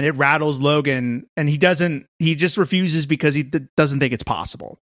 Right. And it rattles Logan, and he just refuses because he doesn't think it's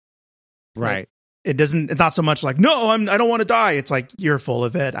possible. Right. It's not so much like, no, I don't want to die. It's like, you're full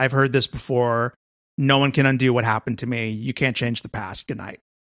of it. I've heard this before. No one can undo what happened to me. You can't change the past. Good night.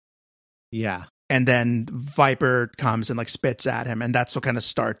 Yeah. And then Viper comes and like spits at him, and that's what kind of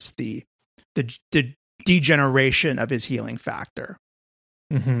starts the degeneration of his healing factor.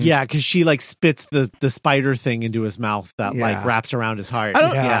 Mm-hmm. Yeah, because she like spits the spider thing into his mouth that like wraps around his heart.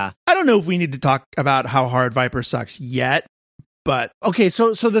 I don't know if we need to talk about how hard Viper sucks yet, but okay.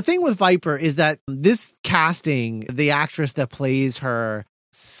 So the thing with Viper is that this casting, the actress that plays her,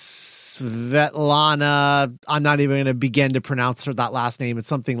 Svetlana, I'm not even going to begin to pronounce that last name. It's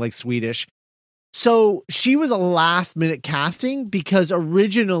something like Swedish. So she was a last minute casting because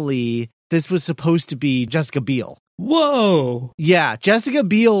originally this was supposed to be Jessica Biel. Whoa. Yeah, Jessica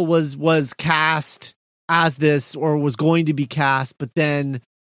Biel was cast as this, or was going to be cast, but then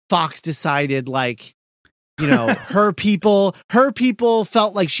Fox decided, like, you know, her people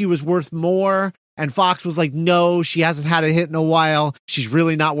felt like she was worth more, and Fox was like, no, she hasn't had a hit in a while. She's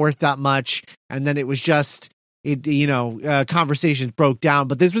really not worth that much. And then it was just, conversations broke down.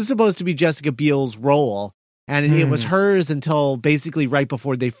 But this was supposed to be Jessica Biel's role, and it was hers until basically right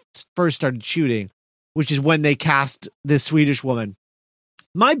before they first started shooting, which is when they cast this Swedish woman.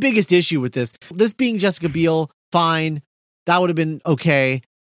 My biggest issue with this being Jessica Biel, fine, that would have been okay.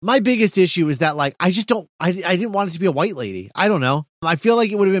 My biggest issue is that, like, I didn't want it to be a white lady. I don't know. I feel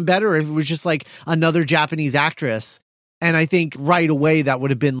like it would have been better if it was just like another Japanese actress. And I think right away that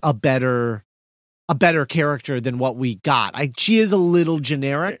would have been a better character than what we got. She is a little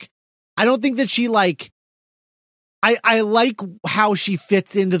generic. I don't think that she, like, I like how she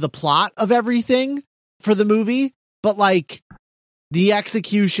fits into the plot of everything for the movie, but like the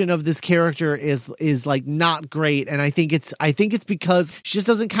execution of this character is like not great, and I think it's because she just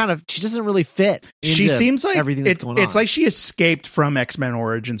doesn't really fit into she seems like everything that's going on. It's like she escaped from X-Men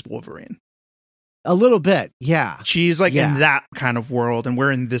Origins Wolverine. A little bit, yeah. She's like in that kind of world, and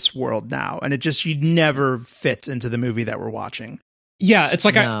we're in this world now, and she never fits into the movie that we're watching. Yeah, it's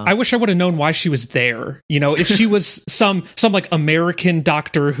like, no. I wish I would have known why she was there. You know, if she was some like American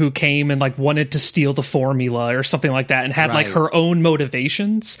doctor who came and like wanted to steal the formula or something like that and had like her own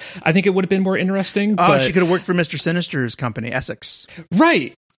motivations, I think it would have been more interesting. Oh, but she could have worked for Mr. Sinister's company, Essex.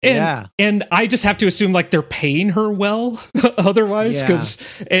 Right. And I just have to assume like they're paying her well otherwise, because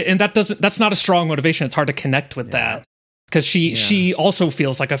that's not a strong motivation. It's hard to connect with that, because she also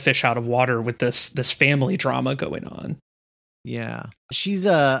feels like a fish out of water with this family drama going on. Yeah, she's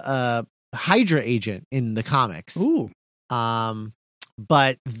a Hydra agent in the comics. Ooh,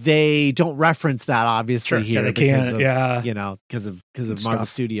 but they don't reference that obviously here. They can't. Because of Marvel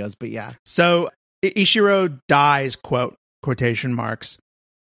Studios. But yeah, so Ishiro dies, quotation marks,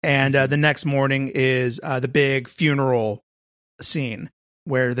 and the next morning is the big funeral scene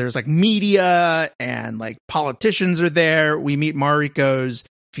where there's like media and like politicians are there. We meet Mariko's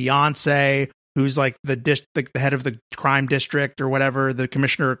fiance, who's like the head of the crime district or whatever, the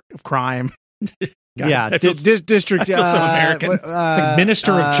commissioner of crime. District. I feel so American. It's like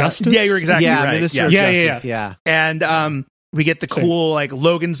Minister of Justice. Yeah, you're exactly right. Minister of Justice. Yeah. And we get the cool, like,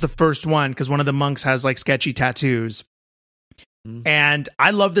 Logan's the first one because one of the monks has like sketchy tattoos. And I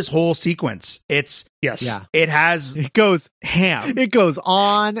love this whole sequence. It goes ham. It goes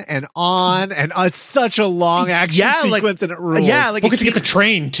on and on, and it's such a long action sequence, and it rules. Yeah, like because you get the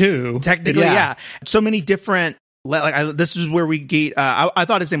train too. Technically, so many different. This is where we get. I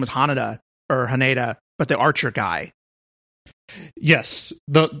thought his name was Haneda, but the archer guy. Yes,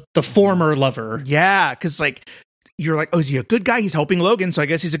 the former lover. Yeah, because like you're like, oh, is he a good guy? He's helping Logan, so I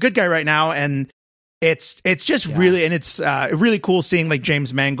guess he's a good guy right now, and. It's just really, and it's really cool seeing like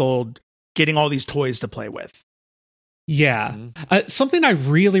James Mangold getting all these toys to play with. Yeah. Something I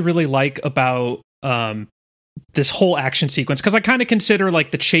really, really like about this whole action sequence, because I kind of consider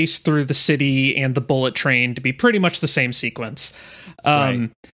like the chase through the city and the bullet train to be pretty much the same sequence. You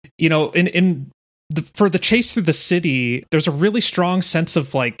know, for the chase through the city, there's a really strong sense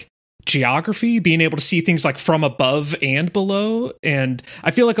of like geography, being able to see things like from above and below. And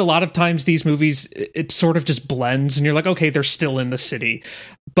I feel like a lot of times these movies, it sort of just blends and you're like, okay, they're still in the city.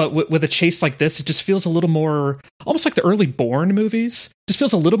 But with a chase like this, it just feels a little more, almost like the early Bourne movies, just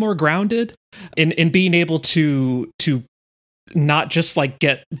feels a little more grounded in being able to not just like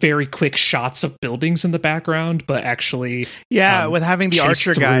get very quick shots of buildings in the background, but actually with having the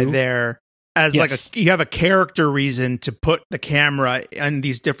archer guy there as like you have a character reason to put the camera in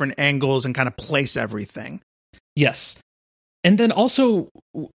these different angles and kind of place everything. Yes. And then also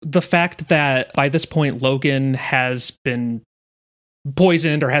the fact that by this point Logan has been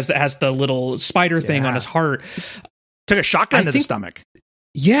poisoned or has the little spider thing on his heart. Took a shotgun to the stomach.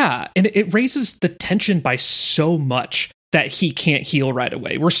 Yeah, and it raises the tension by so much that he can't heal right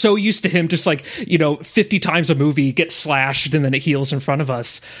away. We're so used to him just like, 50 times a movie gets slashed and then it heals in front of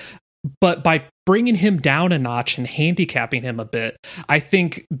us. But by bringing him down a notch and handicapping him a bit, I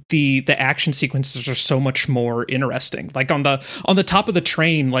think the action sequences are so much more interesting. Like on the top of the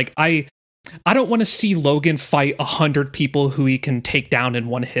train, like I don't want to see Logan fight 100 people who he can take down in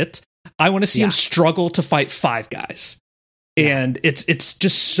one hit. I want to see him struggle to fight 5 guys. And it's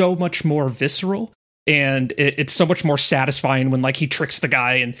just so much more visceral. And it's so much more satisfying when like he tricks the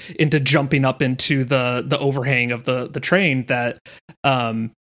guy into jumping up into the overhang of the train that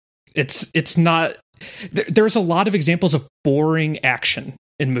It's not. There's a lot of examples of boring action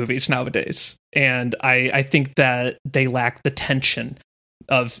in movies nowadays, and I think that they lack the tension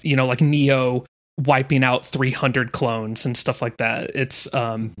of, you know, like Neo wiping out 300 clones and stuff like that. It's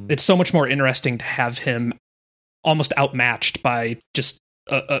so much more interesting to have him almost outmatched by just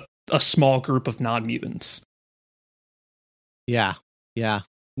a small group of non-mutants. Yeah.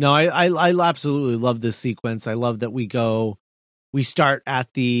 No, I absolutely love this sequence. I love that we start at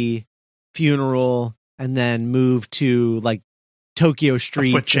the funeral and then move to like Tokyo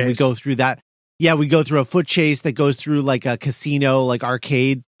streets, and we go through that. Yeah, we go through a foot chase that goes through like a casino, like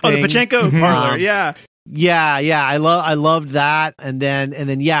arcade thing. Oh, the Pachinko parlor. Yeah. I loved that. And then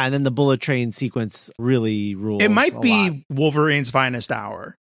the bullet train sequence really rules. It might be Wolverine's finest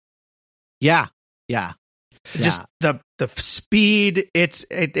hour. Yeah. Just the speed, it's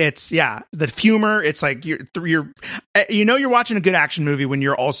the humor. It's like you're watching a good action movie when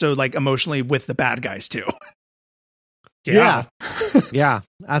you're also like emotionally with the bad guys too. Yeah. Yeah,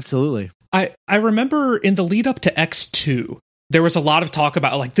 absolutely. I remember in the lead up to X2, there was a lot of talk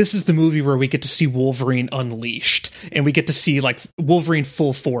about like, this is the movie where we get to see Wolverine unleashed and we get to see like Wolverine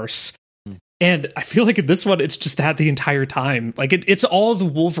full force. And I feel like in this one, it's just that the entire time. Like it's all the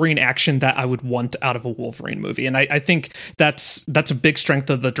Wolverine action that I would want out of a Wolverine movie. And I think that's a big strength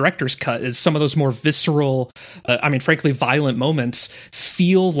of the director's cut, is some of those more visceral, frankly, violent moments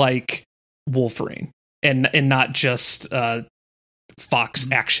feel like Wolverine and not just Fox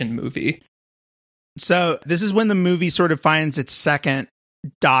action movie. So this is when the movie sort of finds its second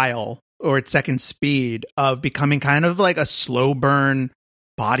dial or its second speed of becoming kind of like a slow burn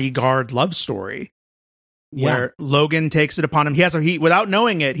bodyguard love story, where Logan takes it upon him. He without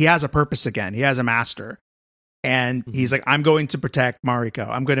knowing it, he has a purpose again. He has a master, and he's like, I'm going to protect Mariko.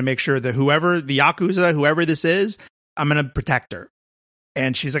 I'm going to make sure that whoever the Yakuza, whoever this is, I'm going to protect her.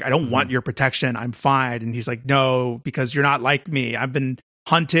 And she's like, I don't want your protection. I'm fine. And he's like, no, because you're not like me. I've been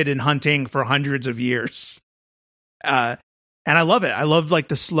hunted and hunting for hundreds of years. And I love it. I love like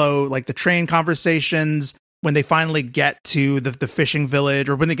the slow, like the train conversations when they finally get to the fishing village,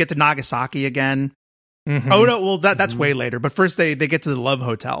 or when they get to Nagasaki again. Mm-hmm. Oh no, well that's way later. But first they get to the Love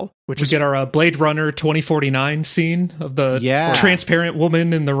Hotel, which we get our Blade Runner 2049 scene of the transparent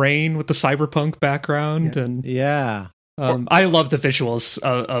woman in the rain with the cyberpunk background, and I love the visuals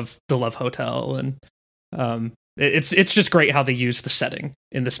of the Love Hotel, and it's just great how they use the setting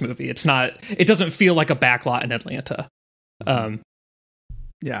in this movie. It doesn't feel like a backlot in Atlanta. And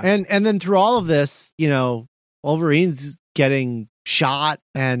then through all of this, you know, Wolverine's getting shot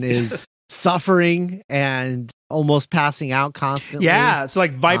and is suffering and almost passing out constantly. Yeah, so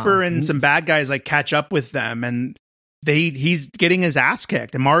like Viper and some bad guys like catch up with them, and he's getting his ass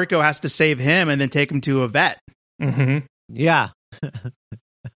kicked, and Mariko has to save him and then take him to a vet. Mm-hmm. Yeah.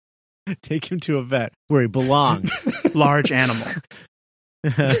 Take him to a vet where he belongs. Large animal.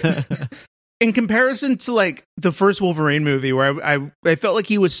 In comparison to like the first Wolverine movie, where I felt like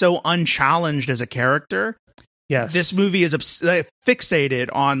he was so unchallenged as a character. Yes. This movie is fixated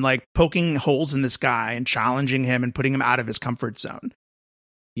on like poking holes in this guy and challenging him and putting him out of his comfort zone.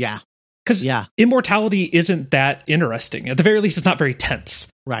 Yeah. Because immortality isn't that interesting. At the very least, it's not very tense.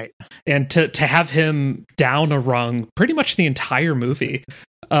 Right. And to have him down a rung pretty much the entire movie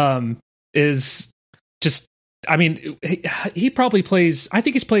is just, I mean, he probably plays, I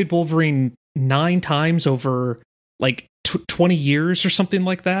think he's played Wolverine 9 times over like 20 years or something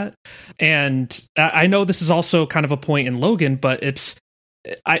like that. And I know this is also kind of a point in Logan, but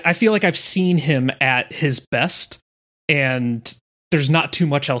I feel like I've seen him at his best, and there's not too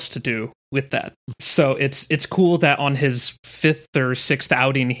much else to do with that. So it's cool that on his 5th or 6th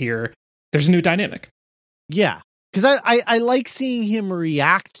outing here, there's a new dynamic. Yeah. Because I like seeing him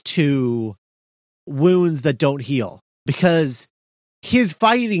react to wounds that don't heal, because his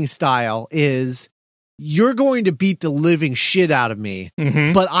fighting style is, you're going to beat the living shit out of me,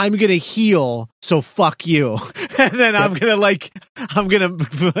 but I'm going to heal, so fuck you. And then I'm going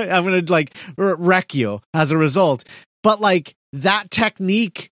to wreck you as a result. But like, that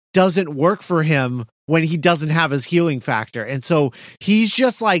technique doesn't work for him when he doesn't have his healing factor. And so he's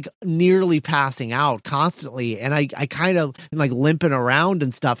just like nearly passing out constantly. And I kind of like limping around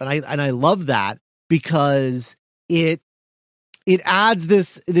and stuff. And I love that, because it adds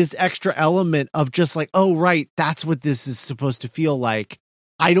this extra element of just like, oh, right, that's what this is supposed to feel like.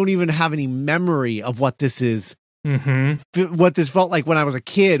 I don't even have any memory of what this is. What this felt like when I was a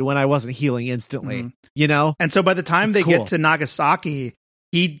kid, when I wasn't healing instantly, you know? And so by the time they get to Nagasaki,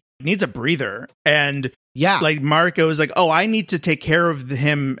 he needs a breather. And like Mariko is like, oh, I need to take care of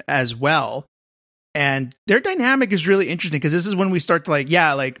him as well. And their dynamic is really interesting, because this is when we start to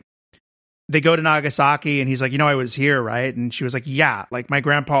like they go to Nagasaki and he's like, I was here, right? And she was like, yeah, like my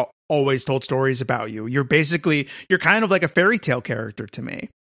grandpa always told stories about you. You're kind of like a fairy tale character to me.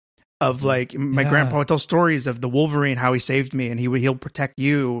 Of like my grandpa would tell stories of the Wolverine, how he saved me, and he'll protect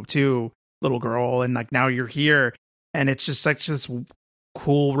you too, little girl. And like now you're here, and it's just such this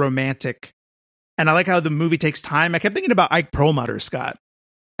cool romantic. And I like how the movie takes time. I kept thinking about Ike Perlmutter, Scott,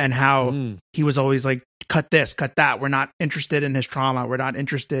 and how he was always like, cut this, cut that. We're not interested in his trauma. We're not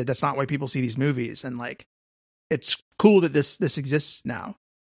interested. That's not why people see these movies. And like, it's cool that this exists now.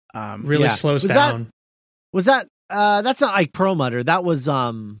 Really slows down. That's not Ike Perlmutter. That was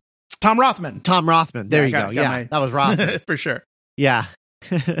Tom Rothman. There you go. Yeah, that was Rothman. For sure. Yeah.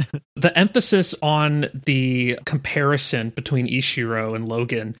 The emphasis on the comparison between Ishiro and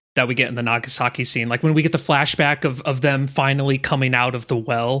Logan that we get in the Nagasaki scene, like when we get the flashback of them finally coming out of the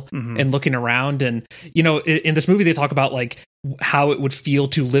well and looking around, and in this movie they talk about like how it would feel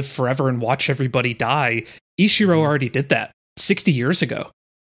to live forever and watch everybody die. Ishiro already did that 60 years ago,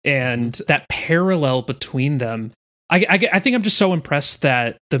 and that parallel between them, I think I'm just so impressed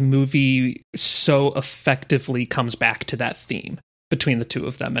that the movie so effectively comes back to that theme between the two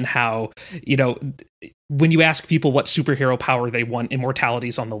of them, and how, when you ask people what superhero power they want, immortality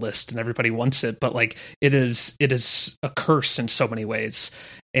is on the list and everybody wants it, but like it is a curse in so many ways.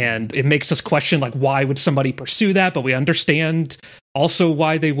 And it makes us question, like, why would somebody pursue that? But we understand also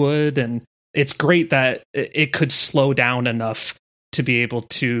why they would. And it's great that it could slow down enough to be able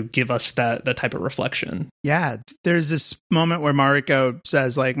to give us that type of reflection. Yeah. There's this moment where Mariko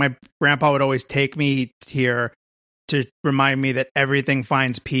says, like, my grandpa would always take me here to remind me that everything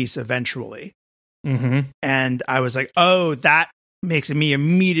finds peace eventually. Mm-hmm. And I was like, oh, that makes me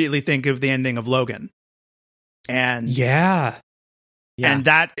immediately think of the ending of Logan. And and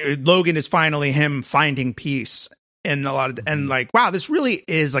that Logan is finally him finding peace in a lot of, and like, wow, this really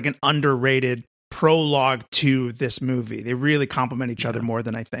is like an underrated prologue to this movie. They really complement each other more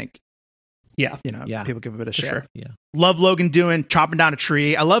than I think. People give a bit of shit. Sure. Yeah. Love Logan chopping down a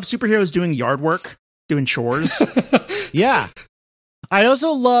tree. I love superheroes doing yard work, doing chores. Yeah. I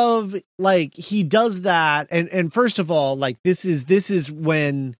also love, like, he does that. And first of all, like, this is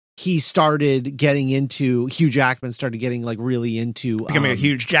when he started getting into, Hugh Jackman started getting like really into becoming a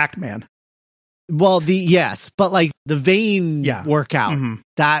huge jacked man. Well, but like the vein workout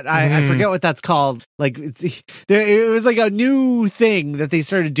that I forget what that's called. Like it was like a new thing that they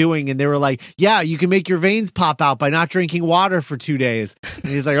started doing, and they were like, "Yeah, you can make your veins pop out by not drinking water for 2 days." And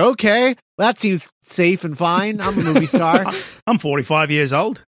he's like, "Okay, well, that seems safe and fine. I'm a movie star. I'm 45 years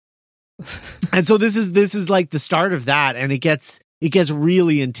old." And so this is like the start of that, and it gets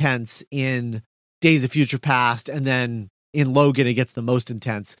really intense in Days of Future Past, and then in Logan it gets the most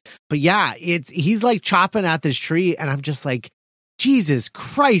intense. But yeah, he's like chopping at this tree, and I'm just like, Jesus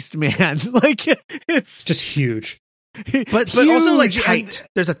Christ, man. Like, it's just huge. But also like tight.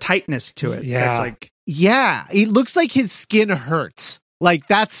 There's a tightness to it. Yeah. It's like, yeah, it looks like his skin hurts. Like,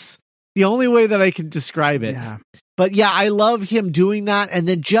 that's the only way that I can describe it. Yeah. But yeah, I love him doing that, and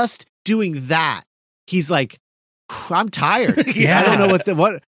then just doing that, he's like, I'm tired. Yeah. I don't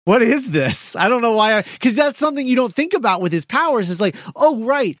know what is this? I don't know why. Because that's something you don't think about with his powers. Is like, oh,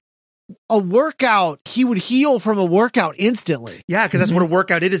 right. A workout, he would heal from a workout instantly. Yeah, because that's what a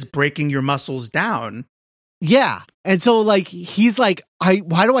workout is breaking your muscles down. Yeah. And so like, he's like,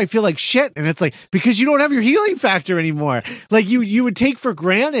 why do I feel like shit? And it's like, because you don't have your healing factor anymore. Like you would take for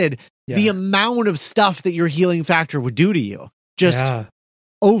granted the amount of stuff that your healing factor would do to you. Just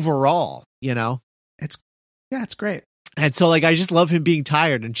overall, It's great. And so like, I just love him being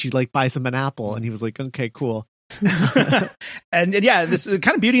tired, and she like buys him an apple, and he was like, okay, cool. and yeah, this is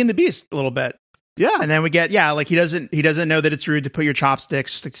kind of Beauty and the Beast a little bit. Yeah. And then we get, like he doesn't know that it's rude to put your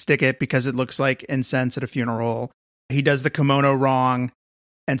chopsticks, just like stick it because it looks like incense at a funeral. He does the kimono wrong.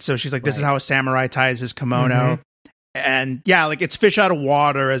 And so she's like, this is how a samurai ties his kimono. Mm-hmm. And yeah, like it's fish out of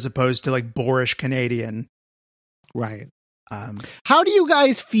water as opposed to like boorish Canadian. Right. How do you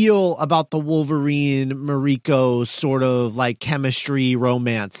guys feel about the Wolverine Mariko sort of like chemistry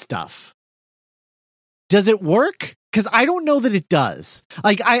romance stuff? Does it work? Because I don't know that it does.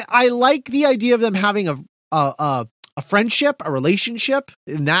 Like I like the idea of them having a friendship, a relationship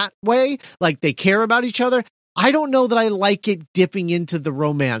in that way. Like they care about each other. I don't know that I like it dipping into the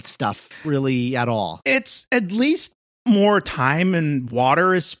romance stuff really at all. It's at least more time and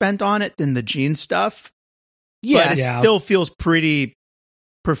water is spent on it than the Jean stuff. Yes. But it still feels pretty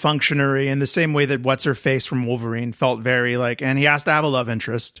perfunctory in the same way that What's Her Face from Wolverine felt very like, and he has to have a love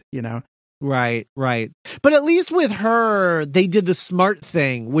interest, Right. But at least with her, they did the smart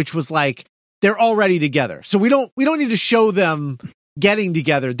thing, which was like, they're already together. So we don't need to show them getting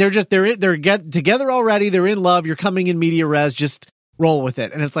together. They're get together already. They're in love. You're coming in media res. Just roll with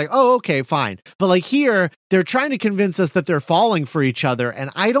it. And it's like, oh, okay, fine. But like here, they're trying to convince us that they're falling for each other,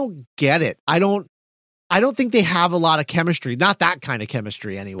 and I don't get it. I don't think they have a lot of chemistry. Not that kind of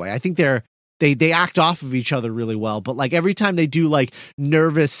chemistry anyway. I think they act off of each other really well. But like every time they do like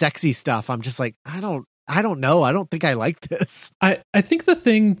nervous, sexy stuff, I'm just like, I don't know. I don't think I like this. I think the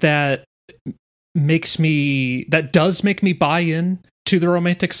thing that does make me buy in to the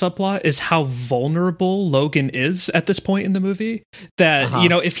romantic subplot is how vulnerable Logan is at this point in the movie. That, you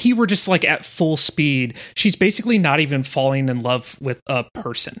know, if he were just like at full speed, she's basically not even falling in love with a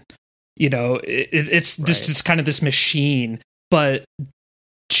person. You know, it's just kind of this machine, but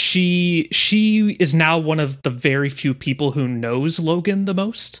she is now one of the very few people who knows Logan the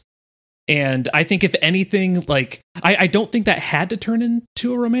most. And I think if anything, like, I don't think that had to turn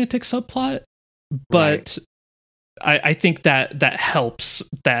into a romantic subplot, but I think that helps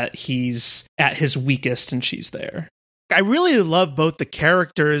that he's at his weakest and she's there. I really love both the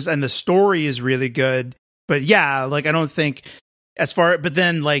characters and the story is really good. But yeah, like, I don't think but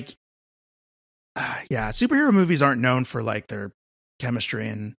then like, superhero movies aren't known for like their chemistry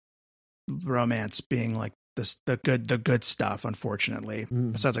and romance being like the good stuff, unfortunately.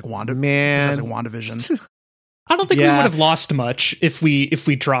 Besides like WandaVision. I don't think we would have lost much if we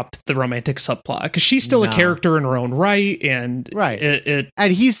dropped the romantic subplot, because she's still a character in her own right, and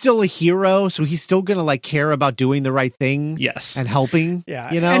and he's still a hero, so he's still gonna like care about doing the right thing, and helping.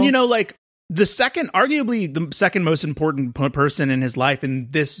 You know, and you know, like arguably the second most important person in his life in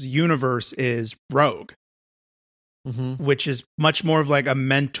this universe is Rogue. Which is much more of like a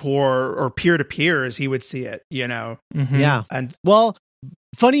mentor or peer-to-peer as he would see it, you know? Yeah. And well,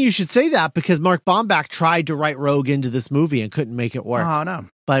 funny you should say that, because Mark Baumbach tried to write Rogue into this movie and couldn't make it work. Oh, no.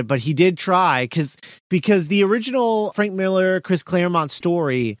 But he did try, because the original Frank Miller, Chris Claremont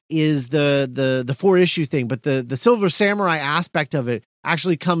story is the 4-issue thing, but the Silver Samurai aspect of it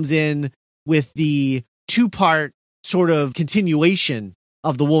actually comes in with the 2-part sort of continuation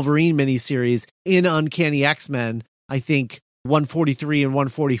of the Wolverine miniseries in Uncanny X-Men, I think 143 and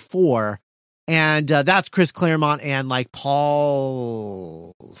 144. And that's Chris Claremont and like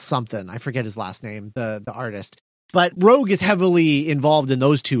Paul something. I forget his last name, the artist. But Rogue is heavily involved in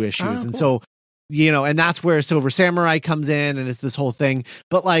those 2 issues. And so, you know, and that's where Silver Samurai comes in, and it's this whole thing.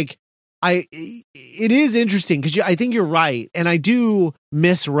 But like, it is interesting, because I think you're right. And I do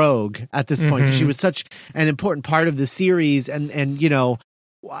miss Rogue at this point, because she was such an important part of the series. And, you know,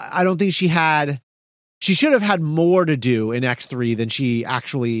 I don't think she should have had more to do in X3 than she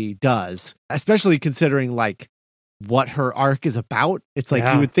actually does, especially considering like what her arc is about. It's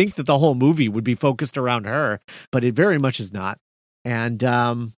like you would think that the whole movie would be focused around her, but it very much is not. And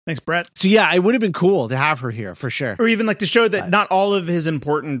thanks, Brett. So yeah, it would have been cool to have her here for sure. Or even like to show that not all of his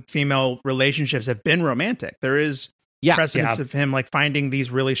important female relationships have been romantic. There is precedence of him like finding these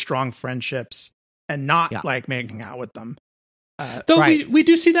really strong friendships and not like making out with them. Though we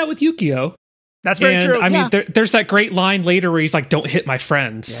do see that with Yukio. That's very true. I mean, there's that great line later where he's like, "Don't hit my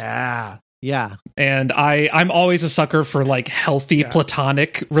friends." Yeah. And I'm always a sucker for like healthy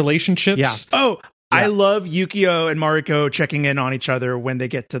platonic relationships. Yeah. I love Yukio and Mariko checking in on each other when they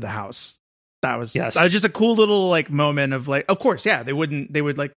get to the house. That was just a cool little like moment of like, of course, they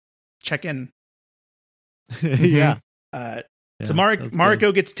would like check in. So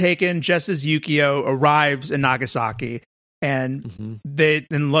Mariko gets taken just as Yukio arrives in Nagasaki. And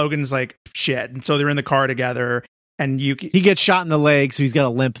Logan's like, shit. And so they're in the car together, and he gets shot in the leg, so he's got a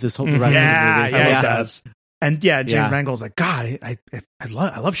limp the rest of the movie. Yeah, he does. And James Mangold's like, God, I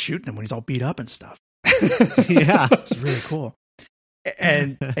love shooting him when he's all beat up and stuff. It's really cool.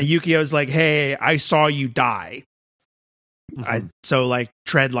 And Yukio's like, hey, I saw you die. So like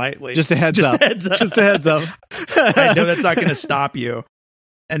tread lightly. Just a heads up. Just a heads up. I know that's not going to stop you.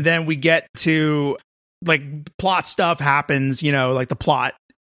 And then we get to like plot stuff happens, you know, like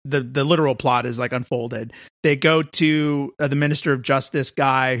the literal plot is like unfolded. They go to the Minister of Justice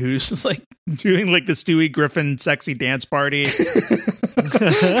guy who's just like doing like the Stewie Griffin sexy dance party.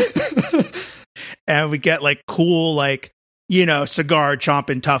 And we get like cool, like, you know, cigar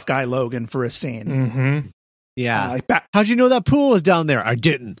chomping tough guy Logan for a scene. Yeah. How'd you know that pool was down there? I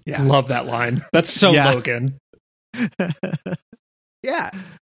didn't. Love that line. That's so Logan.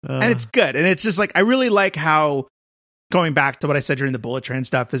 And it's good. And it's just like, I really like how, going back to what I said during the Bullet Train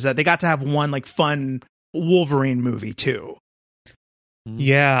stuff, is that they got to have one like fun Wolverine movie too.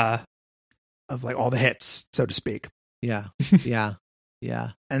 Yeah. Of like all the hits, so to speak. Yeah.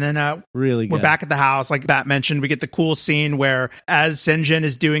 Yeah. And then Really good. we're back at the house. Like Bat mentioned, we get the cool scene where as Senjin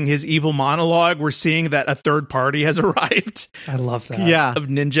is doing his evil monologue, we're seeing that a third party has arrived. I love that. Yeah. Of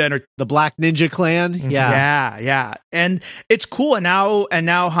ninja and The Black Ninja Clan. Yeah. yeah. And it's cool. And now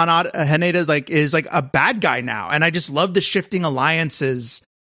Haneda like is like a bad guy now. And I just love the shifting alliances.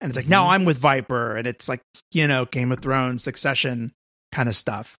 And it's like, now I'm with Viper. And it's like, you know, Game of Thrones, Succession kind of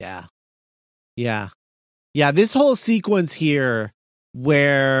stuff. Yeah. Yeah. Yeah. This whole sequence here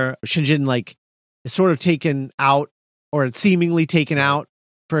where Shinjin like is sort of taken out or seemingly taken out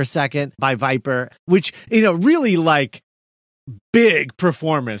for a second by Viper, which, you know, really like big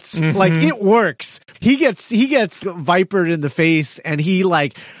performance. Like it works. He gets Vipered in the face and he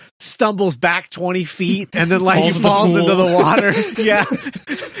like stumbles back 20 feet and then like he falls into the water. Yeah.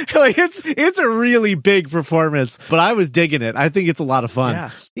 Like it's a really big performance, but I was digging it. I think it's a lot of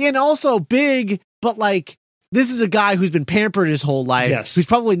fun. Yeah. And also big, but like this is a guy who's been pampered his whole life, who's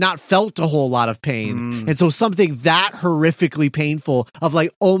probably not felt a whole lot of pain. And so something that horrifically painful of like,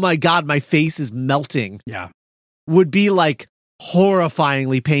 oh my God, my face is melting. Yeah. Would be like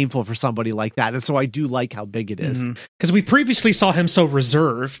horrifyingly painful for somebody like that. And so I do like how big it is. Because we previously saw him so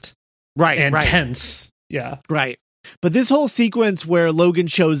reserved. And tense. Yeah. Right. But this whole sequence where Logan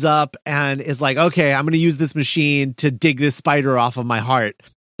shows up and is like, okay, I'm going to use this machine to dig this spider off of my heart.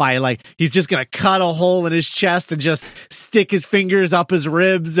 By like, he's just going to cut a hole in his chest and just stick his fingers up his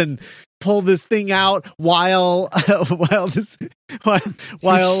ribs and pull this thing out while sword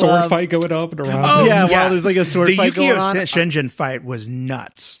fight going up and around. While there's like a sword fight going on. The Yukio Shinjin fight was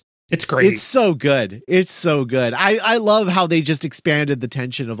nuts. It's great. It's so good. It's so good. I love how they just expanded the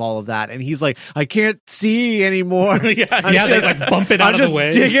tension of all of that. And he's like, I can't see anymore. They like bump it out of the way.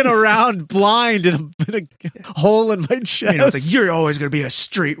 I'm just digging around blind in a hole in my chest. You know, it's like, you're always going to be a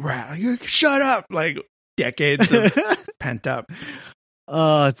street rat. Shut up. Like decades of pent up.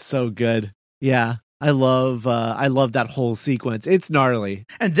 Oh, it's so good. Yeah. I love that whole sequence. It's gnarly.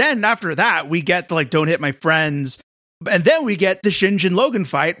 And then after that, we get the, like, don't hit my friends. And then we get the Shinjin Logan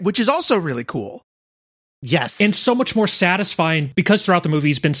fight, which is also really cool. Yes. And so much more satisfying because throughout the movie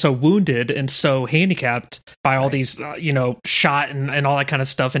he's been so wounded and so handicapped by all these, shot and all that kind of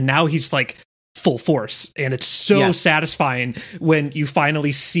stuff. And now he's like full force. And it's so satisfying when you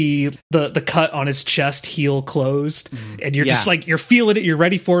finally see the cut on his chest heal closed. And you're just like, you're feeling it. You're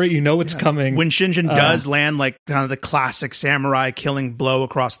ready for it. You know it's coming. When Shinjin does land like kind of the classic samurai killing blow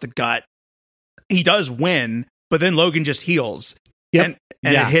across the gut, he does win. But then Logan just heals. And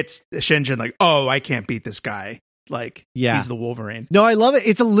it hits Shinjin like, oh, I can't beat this guy. Like, he's the Wolverine. No, I love it.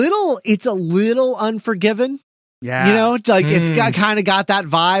 It's a little Unforgiven. Yeah. You know, like it's kind of got that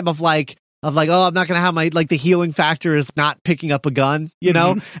vibe of like, oh, I'm not going to have my, like the healing factor is not picking up a gun, you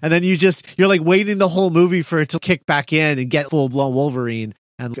know? And then you're like waiting the whole movie for it to kick back in and get full blown Wolverine.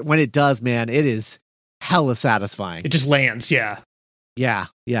 And when it does, man, it is hella satisfying. It just lands. Yeah. Yeah.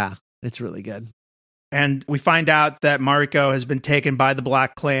 Yeah. It's really good. And we find out that Mariko has been taken by the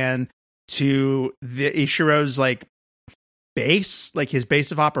Black Clan to the Ishiro's like base, like his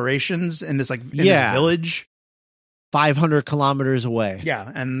base of operations in this like in this village, 500 kilometers away. Yeah,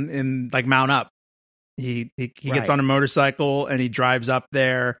 and in like Mount Up, he gets on a motorcycle and he drives up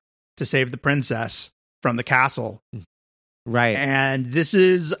there to save the princess from the castle. Right. And this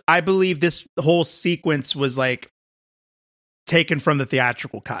is, I believe, this whole sequence was like taken from the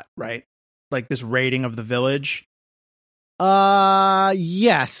theatrical cut, right? Like this raiding of the village.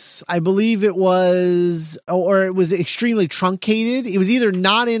 Yes, I believe it was, or it was extremely truncated. It was either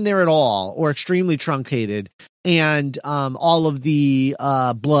not in there at all or extremely truncated. And all of the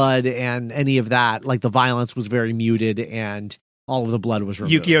blood and any of that, like the violence was very muted and all of the blood was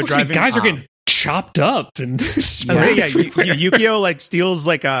removed. Yukio driving. Like guys are getting chopped up and Yukio like steals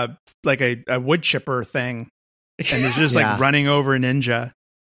like a wood chipper thing and is just like running over a ninja.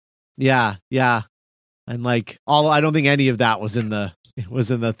 Yeah, yeah. And like I don't think any of that was in the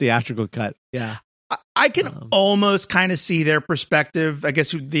theatrical cut. Yeah. I can almost kind of see their perspective, I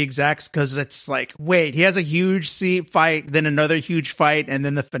guess, the execs, because it's like, wait, he has a huge fight, then another huge fight, and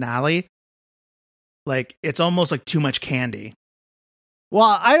then the finale. Like, it's almost like too much candy.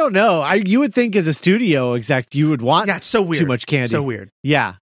 Well, I don't know. You would think as a studio exec, you would want it's so weird. Too much candy. So weird.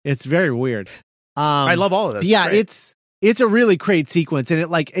 Yeah, it's very weird. I love all of this. Yeah, it's a really great sequence, and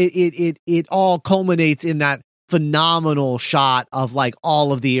it all culminates in that phenomenal shot of like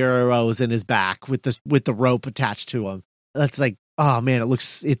all of the arrows in his back with the rope attached to him. That's like, oh man,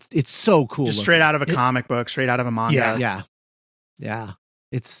 it's so cool. Just straight out of a comic book, straight out of a manga. Yeah.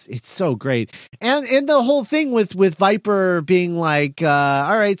 It's so great. And the whole thing with Viper being like,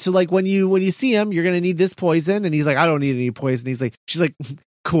 all right, so like when you see him, you're gonna need this poison, and he's like, I don't need any poison. She's like,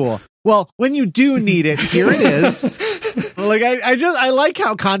 cool. Well, when you do need it, here it is. Like I like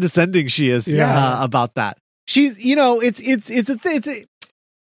how condescending she is about that. She's,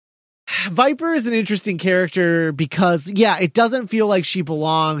 Viper is an interesting character because it doesn't feel like she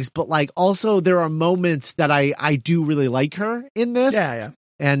belongs, but like also there are moments that I do really like her in this. Yeah.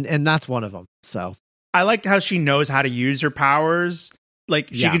 And that's one of them. So I like how she knows how to use her powers. Like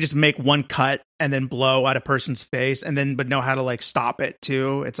she can just make one cut and then blow at a person's face but know how to like stop it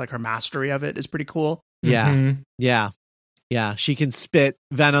too. It's like her mastery of it is pretty cool. Yeah. Mhm. Yeah. She can spit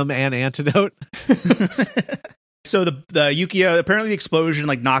venom and antidote. So the Yukio, apparently the explosion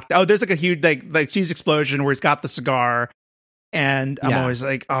like knocked. Oh, there's like a huge huge explosion where he's got the cigar, and I'm always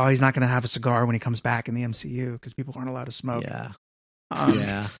like, oh, he's not going to have a cigar when he comes back in the MCU because people aren't allowed to smoke. Yeah,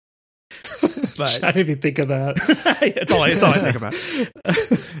 But I didn't even think of that. it's all I think about.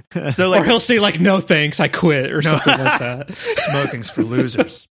 So like, or he'll say like, "No thanks, I quit," or something like that. Smoking's for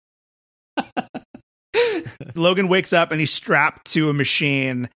losers. Logan wakes up and he's strapped to a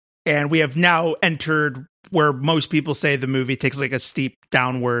machine, and we have now entered where most people say the movie takes like a steep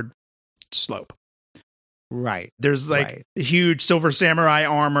downward slope. Right. There's like huge Silver Samurai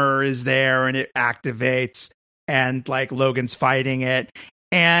armor is there, and it activates, and like Logan's fighting it.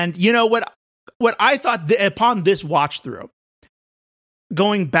 And you know what I thought upon this watch through,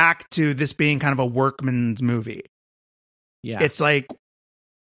 going back to this being kind of a workman's movie. Yeah. It's like,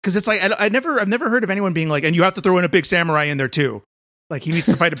 because it's like I've never heard of anyone being like, and you have to throw in a big samurai in there too. Like he needs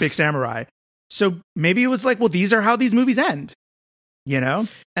to fight a big samurai. So maybe it was like, well, these are how these movies end,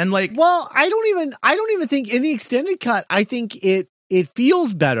 And like, well, I don't even think in the extended cut, I think it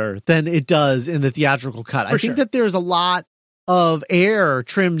feels better than it does in the theatrical cut. I think that there's a lot of air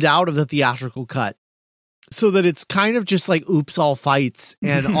trimmed out of the theatrical cut so that it's kind of just like oops, all fights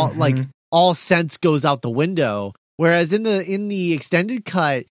and all like all sense goes out the window. Whereas in the extended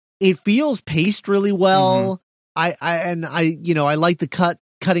cut, it feels paced really well. I like the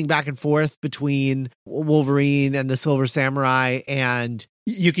cutting back and forth between Wolverine and the Silver Samurai and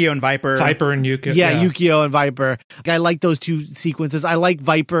Yukio and Viper. Viper and Yukio. Yeah, Yukio and Viper. I like those two sequences. I like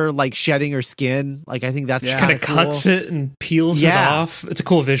Viper like shedding her skin. Like I think that's kind of cuts it and peels it off. It's a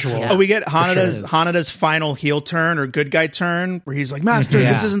cool visual. Oh, we get Hanada's final heel turn or good guy turn where he's like, Master,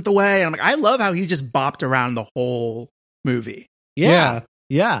 this isn't the way. And I'm like, I love how he just bopped around the whole movie. Yeah.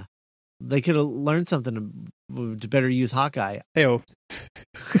 They could have learned something to better use Hawkeye. Heyo.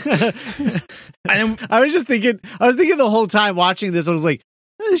 I was thinking the whole time watching this, I was like,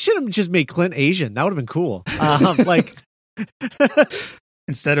 they should have just made Clint Asian. That would have been cool. Like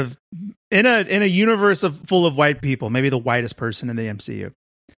instead of in a universe full of white people, maybe the whitest person in the MCU.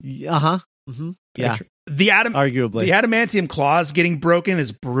 Mm-hmm. Yeah. Arguably. The adamantium claws getting broken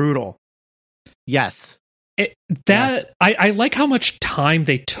is brutal. Yes. I like how much time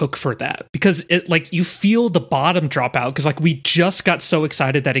they took for that, because it like you feel the bottom drop out, because like we just got so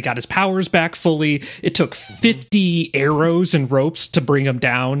excited that he got his powers back fully. It took 50 arrows and ropes to bring him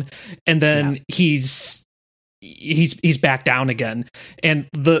down, and then he's back down again. And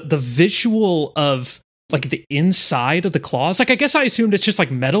the visual of like the inside of the claws, like I guess I assumed it's just like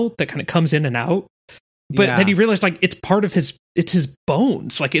metal that kind of comes in and out, but then he realized like it's his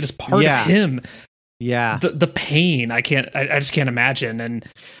bones, like it is part of him. Yeah. The pain, I just can't imagine. And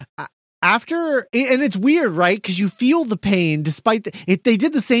and it's weird, right? Because you feel the pain despite they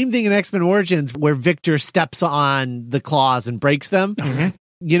did the same thing in X-Men Origins where Victor steps on the claws and breaks them.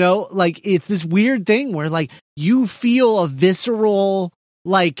 Mm-hmm. Like it's this weird thing where like you feel a visceral,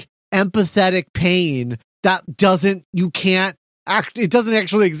 like empathetic pain that it doesn't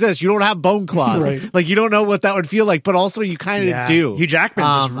actually exist. You don't have bone claws. Right. Like you don't know what that would feel like, but also you kind of do. Hugh Jackman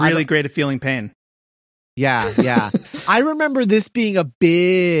is really great at feeling pain. Yeah. I remember this being a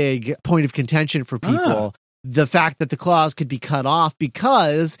big point of contention for people. The fact that the claws could be cut off,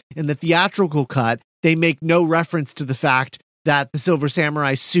 because in the theatrical cut, they make no reference to the fact that the Silver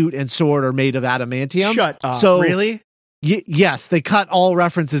Samurai suit and sword are made of adamantium. Shut up. So, really? Yes, they cut all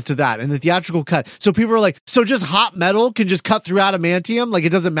references to that in the theatrical cut. So people are like, so just hot metal can just cut through adamantium? Like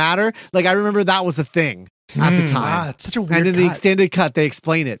it doesn't matter? Like I remember that was a thing at the time. Wow, it's such a weird And in the extended cut, they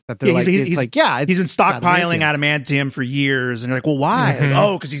explain it. That they're he's been stockpiling adamantium for years. And you're like, well, why? Mm-hmm.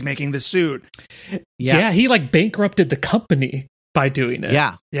 Like, because he's making this suit. Yeah, he like bankrupted the company by doing it.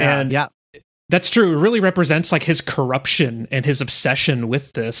 Yeah. That's true. It really represents like his corruption and his obsession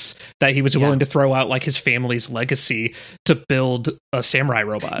with this, that he was willing to throw out like his family's legacy to build a samurai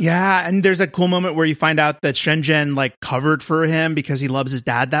robot. Yeah, and there's a cool moment where you find out that Shenzhen like covered for him because he loves his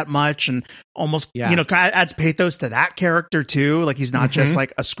dad that much, and almost adds pathos to that character too. Like he's not just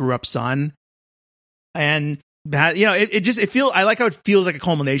like a screw up son, and that I like how it feels like a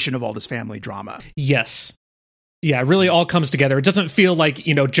culmination of all this family drama. Yes. Yeah, it really all comes together. It doesn't feel like,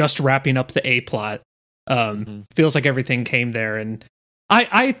 just wrapping up the A plot. Feels like everything came there. And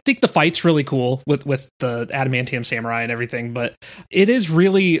I think the fight's really cool with the adamantium samurai and everything, but it is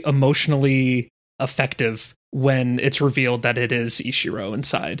really emotionally effective when it's revealed that it is Ishiro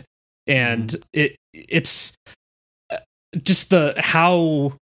inside. And it's just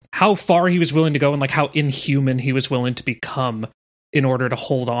how far he was willing to go and like how inhuman he was willing to become in order to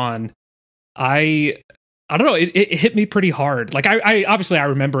hold on. I don't know. It hit me pretty hard. Like I obviously I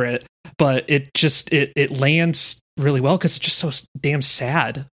remember it, but it lands really well because it's just so damn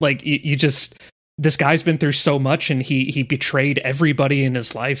sad. Like you just, this guy's been through so much, and he betrayed everybody in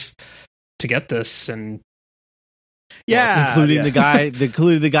his life to get this, and including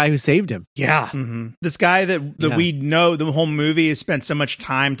the guy who saved him. Yeah, this guy that we know the whole movie has spent so much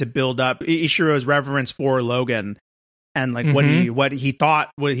time to build up Ishiro's reverence for Logan. And like what he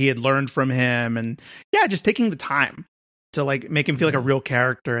thought, what he had learned from him, and just taking the time to like make him feel like a real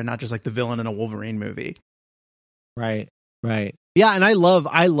character and not just like the villain in a Wolverine movie. Right. Yeah, and I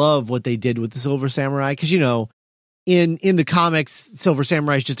love what they did with the Silver Samurai, because in the comics, Silver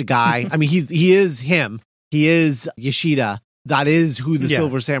Samurai is just a guy. I mean, he is him. He is Yoshida. That is who the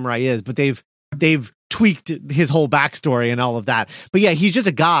Silver Samurai is. But they've tweaked his whole backstory and all of that. But yeah, he's just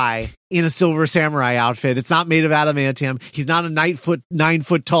a guy in a Silver Samurai outfit. It's not made of adamantium. He's not a 9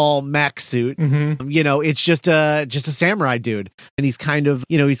 foot tall mech suit. It's just a samurai dude. And he's kind of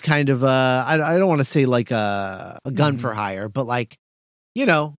I don't want to say like a gun for hire, but like,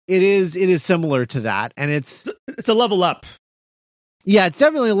 it is similar to that. And it's a level up. Yeah, it's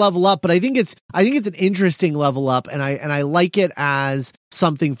definitely a level up, but I think it's an interesting level up, and I like it as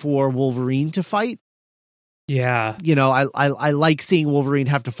something for Wolverine to fight. Yeah. I like seeing Wolverine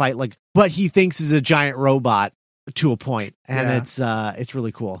have to fight like what he thinks is a giant robot to a point, and it's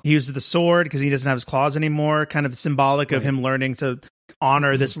really cool. He uses the sword because he doesn't have his claws anymore, kind of symbolic of him learning to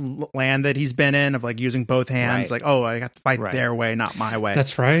honor this land that he's been in, of like using both hands, like, oh, I got to fight their way, not my way.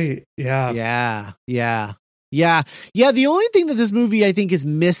 That's right. Yeah. Yeah. The only thing that this movie I think is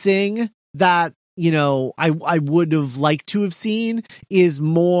missing that, I would have liked to have seen is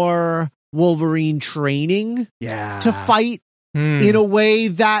more Wolverine training to fight in a way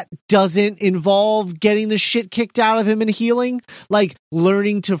that doesn't involve getting the shit kicked out of him and healing, like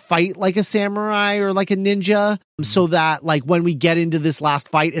learning to fight like a samurai or like a ninja, so that like when we get into this last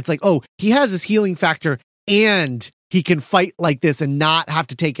fight, it's like, oh, he has this healing factor and he can fight like this and not have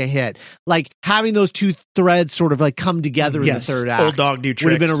to take a hit. Like having those two threads sort of like come together in the third act. Old dog new tricks.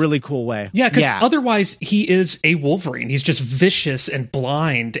 Would have been a really cool way. Yeah, because otherwise he is a Wolverine. He's just vicious and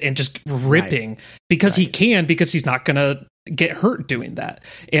blind and just ripping because he's not going to get hurt doing that.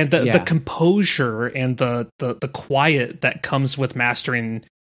 And the composure and the quiet that comes with mastering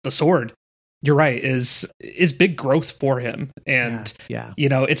the sword, you're right, is big growth for him. And,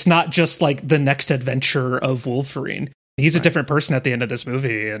 it's not just like the next adventure of Wolverine. He's a different person at the end of this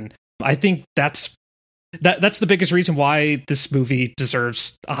movie. And I think that's the biggest reason why this movie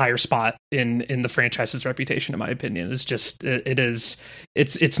deserves a higher spot in the franchise's reputation, in my opinion. Is just,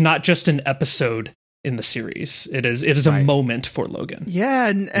 it's not just an episode in the series. It is a moment for Logan. Yeah.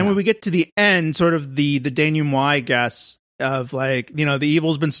 And when we get to the end, sort of the denouement, I guess, of like, the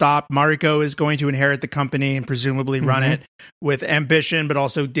evil's been stopped. Mariko is going to inherit the company and presumably run it with ambition, but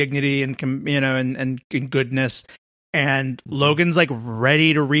also dignity and goodness. And Logan's like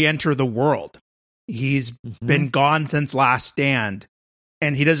ready to re-enter the world. He's been gone since Last Stand,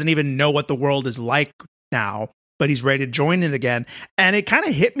 and he doesn't even know what the world is like now, but he's ready to join it again. And it kind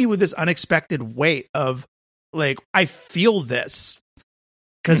of hit me with this unexpected weight of like, I feel this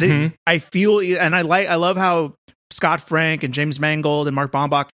because I love how Scott Frank and James Mangold and Mark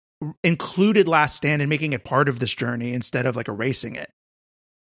Baumbach included Last Stand in making it part of this journey instead of like erasing it.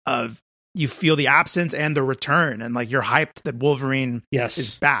 You feel the absence and the return, and like you're hyped that Wolverine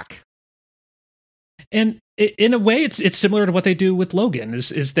is back. And in a way, it's similar to what they do with Logan.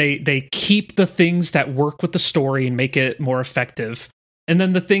 Is they keep the things that work with the story and make it more effective, and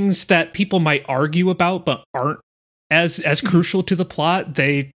then the things that people might argue about but aren't as crucial to the plot,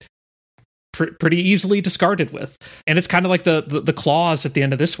 they pretty easily discarded with. And it's kind of like the clause at the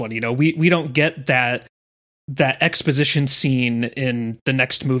end of this one. We don't get that that exposition scene in the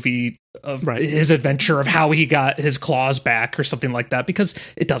next movie of his adventure of how he got his claws back or something like that, because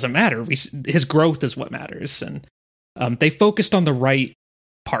it doesn't matter. His growth is what matters. And they focused on the right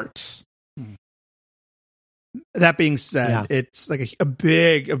parts. That being said, it's like a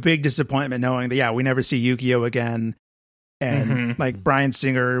big disappointment knowing that, we never see Yukio again. And like Bryan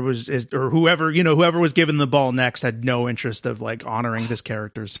Singer or whoever was given the ball next had no interest of like honoring this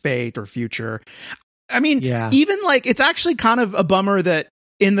character's fate or future. I mean, even like, it's actually kind of a bummer that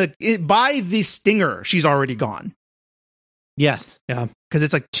by the stinger, she's already gone. Yes. Yeah. Because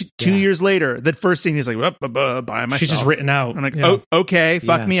it's like 2 years later, that first scene is like, by myself. She's just written out. I'm like, oh, okay,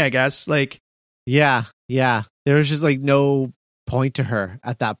 fuck me, I guess. Like, yeah. There was just like no point to her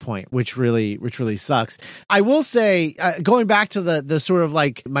at that point, which really sucks. I will say, going back to the sort of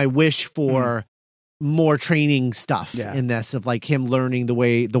like my wish for more training stuff in this, of like him learning the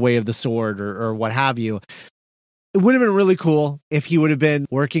way of the sword or what have you. It would have been really cool if he would have been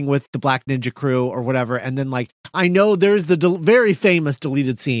working with the Black Ninja crew or whatever. And then like, I know there's the very famous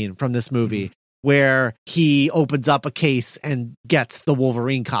deleted scene from this movie where he opens up a case and gets the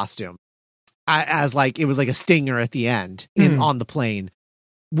Wolverine costume. As like, it was like a stinger at the end on the plane.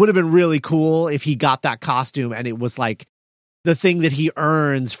 Would have been really cool if he got that costume and it was like the thing that he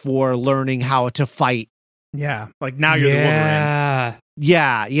earns for learning how to fight. Yeah. Like now you're the Wolverine.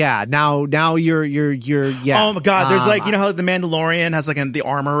 Yeah. Now you're Oh my God. There's like, you know how the Mandalorian has like the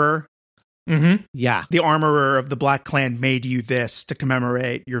armorer? Mm-hmm. Yeah. The armorer of the Black Clan made you this to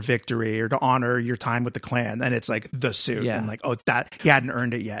commemorate your victory or to honor your time with the clan. And it's like the suit. And like, that he hadn't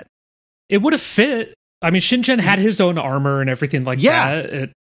earned it yet. It would have fit. I mean, Shingen had his own armor and everything like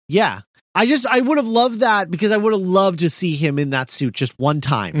that. I would have loved that because I would have loved to see him in that suit just one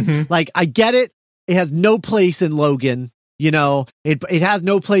time. Like, I get it. It has no place in Logan. You know, it has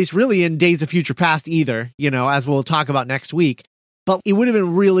no place really in Days of Future Past either, you know, as we'll talk about next week. But it would have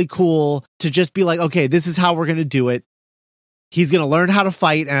been really cool to just be like, okay, this is how we're going to do it. He's going to learn how to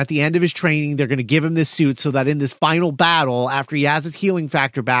fight, and at the end of his training, they're going to give him this suit so that in this final battle, after he has his healing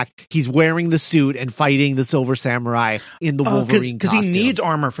factor back, he's wearing the suit and fighting the Silver Samurai in the Wolverine costume. Because he needs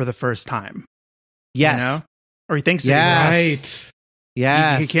armor for the first time. Yes. You know? Or he thinks right.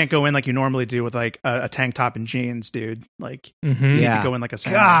 Yes. He can't go in like you normally do with like a tank top and jeans, dude. Like, you could go in like a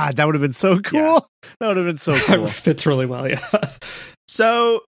samurai. God, that would have been so cool. Yeah. That would have been so cool. It fits really well, yeah.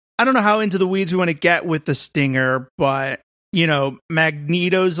 So, I don't know how into the weeds we want to get with the stinger, but you know,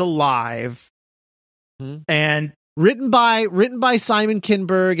 Magneto's alive, and written by Simon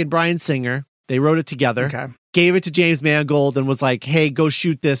Kinberg and Bryan Singer. They wrote it together. Okay. Gave it to James Mangold and was like, "Hey, go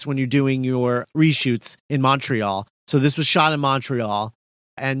shoot this when you're doing your reshoots in Montreal." So this was shot in Montreal,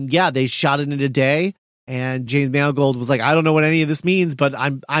 and they shot it in a day. And James Mangold was like, "I don't know what any of this means, but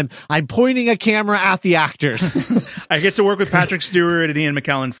I'm pointing a camera at the actors." I get to work with Patrick Stewart and Ian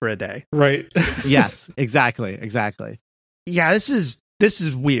McKellen for a day. Right. Yes, exactly. Yeah, this is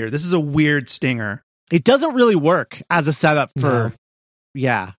weird. This is a weird stinger. It doesn't really work as a setup for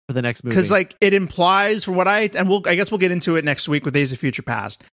the next movie. Because like it implies for what I guess we'll get into it next week with Days of Future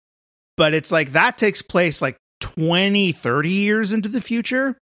Past. But it's like that takes place like 20, 30 years into the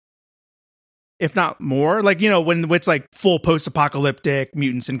future. If not more. Like, you know, when it's like full post-apocalyptic,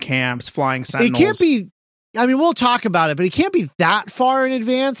 mutants in camps, flying sentinels. It can't be, I mean, we'll talk about it, but it can't be that far in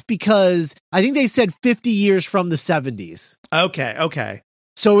advance because I think they said 50 years from the 70s. Okay.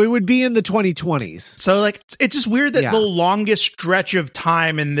 So it would be in the 2020s. So like, it's just weird that the longest stretch of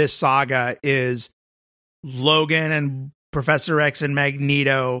time in this saga is Logan and Professor X and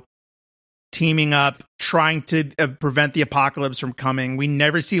Magneto teaming up, trying to prevent the apocalypse from coming. We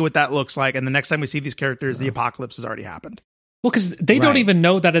never see what that looks like. And the next time we see these characters, the apocalypse has already happened. Well, because they don't even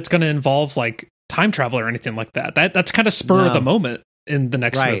know that it's going to involve like time travel or anything like that. That's kind of spur of the moment in the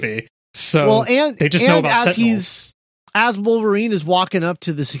next movie. So they just know about Sentinels. As Wolverine is walking up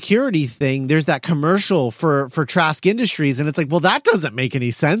to the security thing, there's that commercial for Trask Industries, and it's like, well, that doesn't make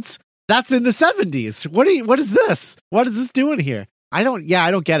any sense. That's in the 70s. What is this? What is this doing here? I don't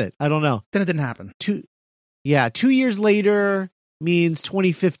get it. I don't know. Then it didn't happen. 2 years later means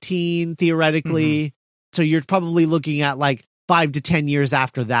 2015, theoretically. So you're probably looking at like 5 to 10 years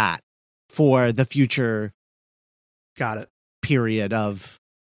after that for the future. Got it. Period of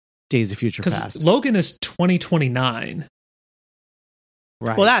Days of Future Past. Because Logan is 2029.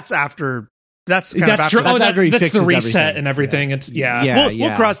 Right. Well, that's after. That's kind that's of true. after. That's after he that's the fixes reset everything. and everything. It's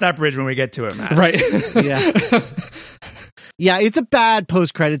We'll cross that bridge when we get to it, Matt. Right. Yeah, it's a bad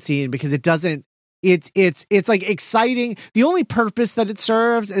post-credit scene because it doesn't. It's like exciting. The only purpose that it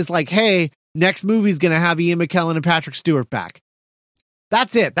serves is like, hey, next movie's gonna have Ian McKellen and Patrick Stewart back.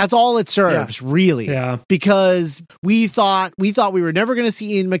 That's it. That's all it serves, really. Yeah. Because we thought we were never going to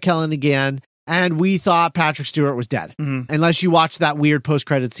see Ian McKellen again, and we thought Patrick Stewart was dead. Mm-hmm. Unless you watched that weird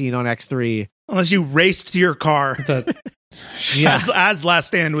post-credit scene on X3. Unless you raced to your car Yeah. as Last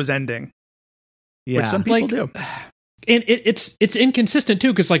Stand was ending. Yeah. Which some people do. And it's inconsistent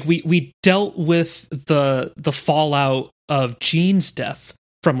too, because like we dealt with the fallout of Gene's death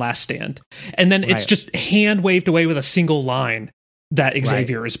from Last Stand, and then it's just hand waved away with a single line that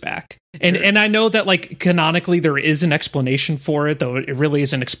Xavier is back. And I know that like canonically there is an explanation for it, though it really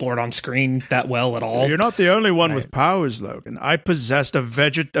isn't explored on screen that well at all. You're not the only one with powers, Logan. I possessed a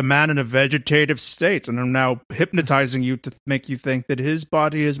man in a vegetative state, and I'm now hypnotizing you to make you think that his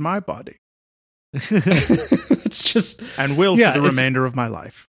body is my body. It's just and will for the remainder of my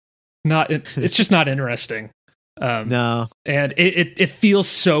life. It's just not interesting. No, and it feels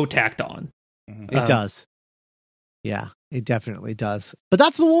so tacked on. It does. Yeah, it definitely does. But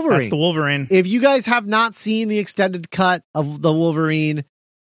that's the Wolverine. That's the Wolverine. If you guys have not seen the extended cut of the Wolverine,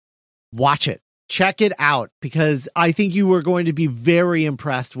 watch it. Check it out, because I think you are going to be very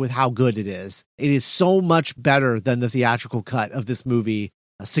impressed with how good it is. It is so much better than the theatrical cut of this movie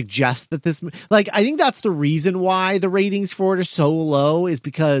suggests that this, like, I think that's the reason why the ratings for it are so low, is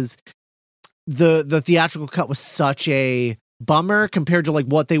because the theatrical cut was such a bummer compared to like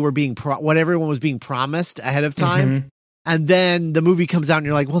what they were being what everyone was being promised ahead of time. Mm-hmm. And then the movie comes out and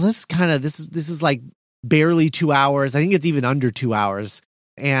you're like, well, this is kind of this is like barely 2 hours. I think it's even under 2 hours.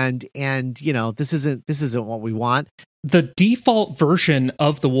 And you know, this isn't what we want. The default version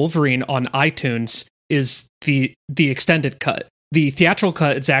of the Wolverine on iTunes is the extended cut. The theatrical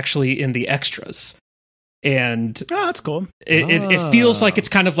cut is actually in the extras. And that's cool. It feels like it's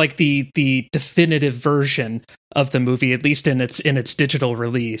kind of like the definitive version of the movie, at least in its digital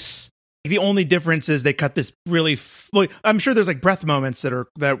release. The only difference is they cut this really. I'm sure there's like breath moments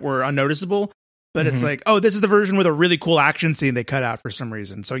that were unnoticeable, but it's like, oh, this is the version with a really cool action scene they cut out for some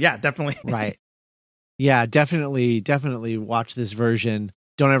reason. So yeah, definitely. Right. Yeah, definitely watch this version.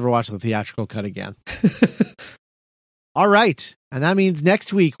 Don't ever watch the theatrical cut again. All right. And that means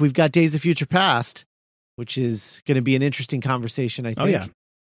next week we've got Days of Future Past, which is going to be an interesting conversation, I think. Oh, yeah.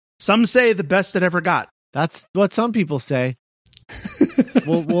 Some say the best it ever got. That's what some people say.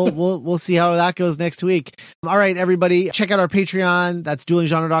 We'll see how that goes next week. All right, everybody, check out our Patreon. That's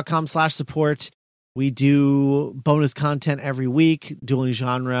duelinggenre.com/support. We do bonus content every week. Dueling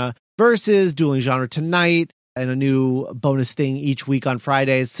Genre versus Dueling Genre Tonight, and a new bonus thing each week on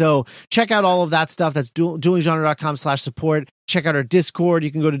Fridays. So check out all of that stuff. That's duelinggenre.com/support. Check out our Discord.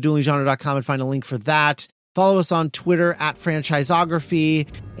 You can go to duelinggenre.com and find a link for that. Follow us on Twitter at Franchisography,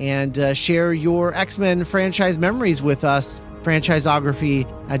 and share your X-Men franchise memories with us. Franchisography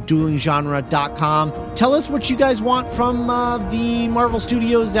at duelinggenre.com. Tell us what you guys want from the Marvel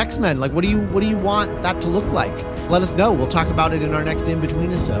Studios X-Men. Like, what do you want that to look like? Let us know. We'll talk about it in our next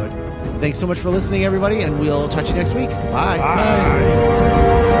In-Between episode. Thanks so much for listening, everybody, and we'll touch you next week. Bye.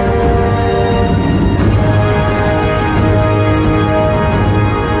 Bye.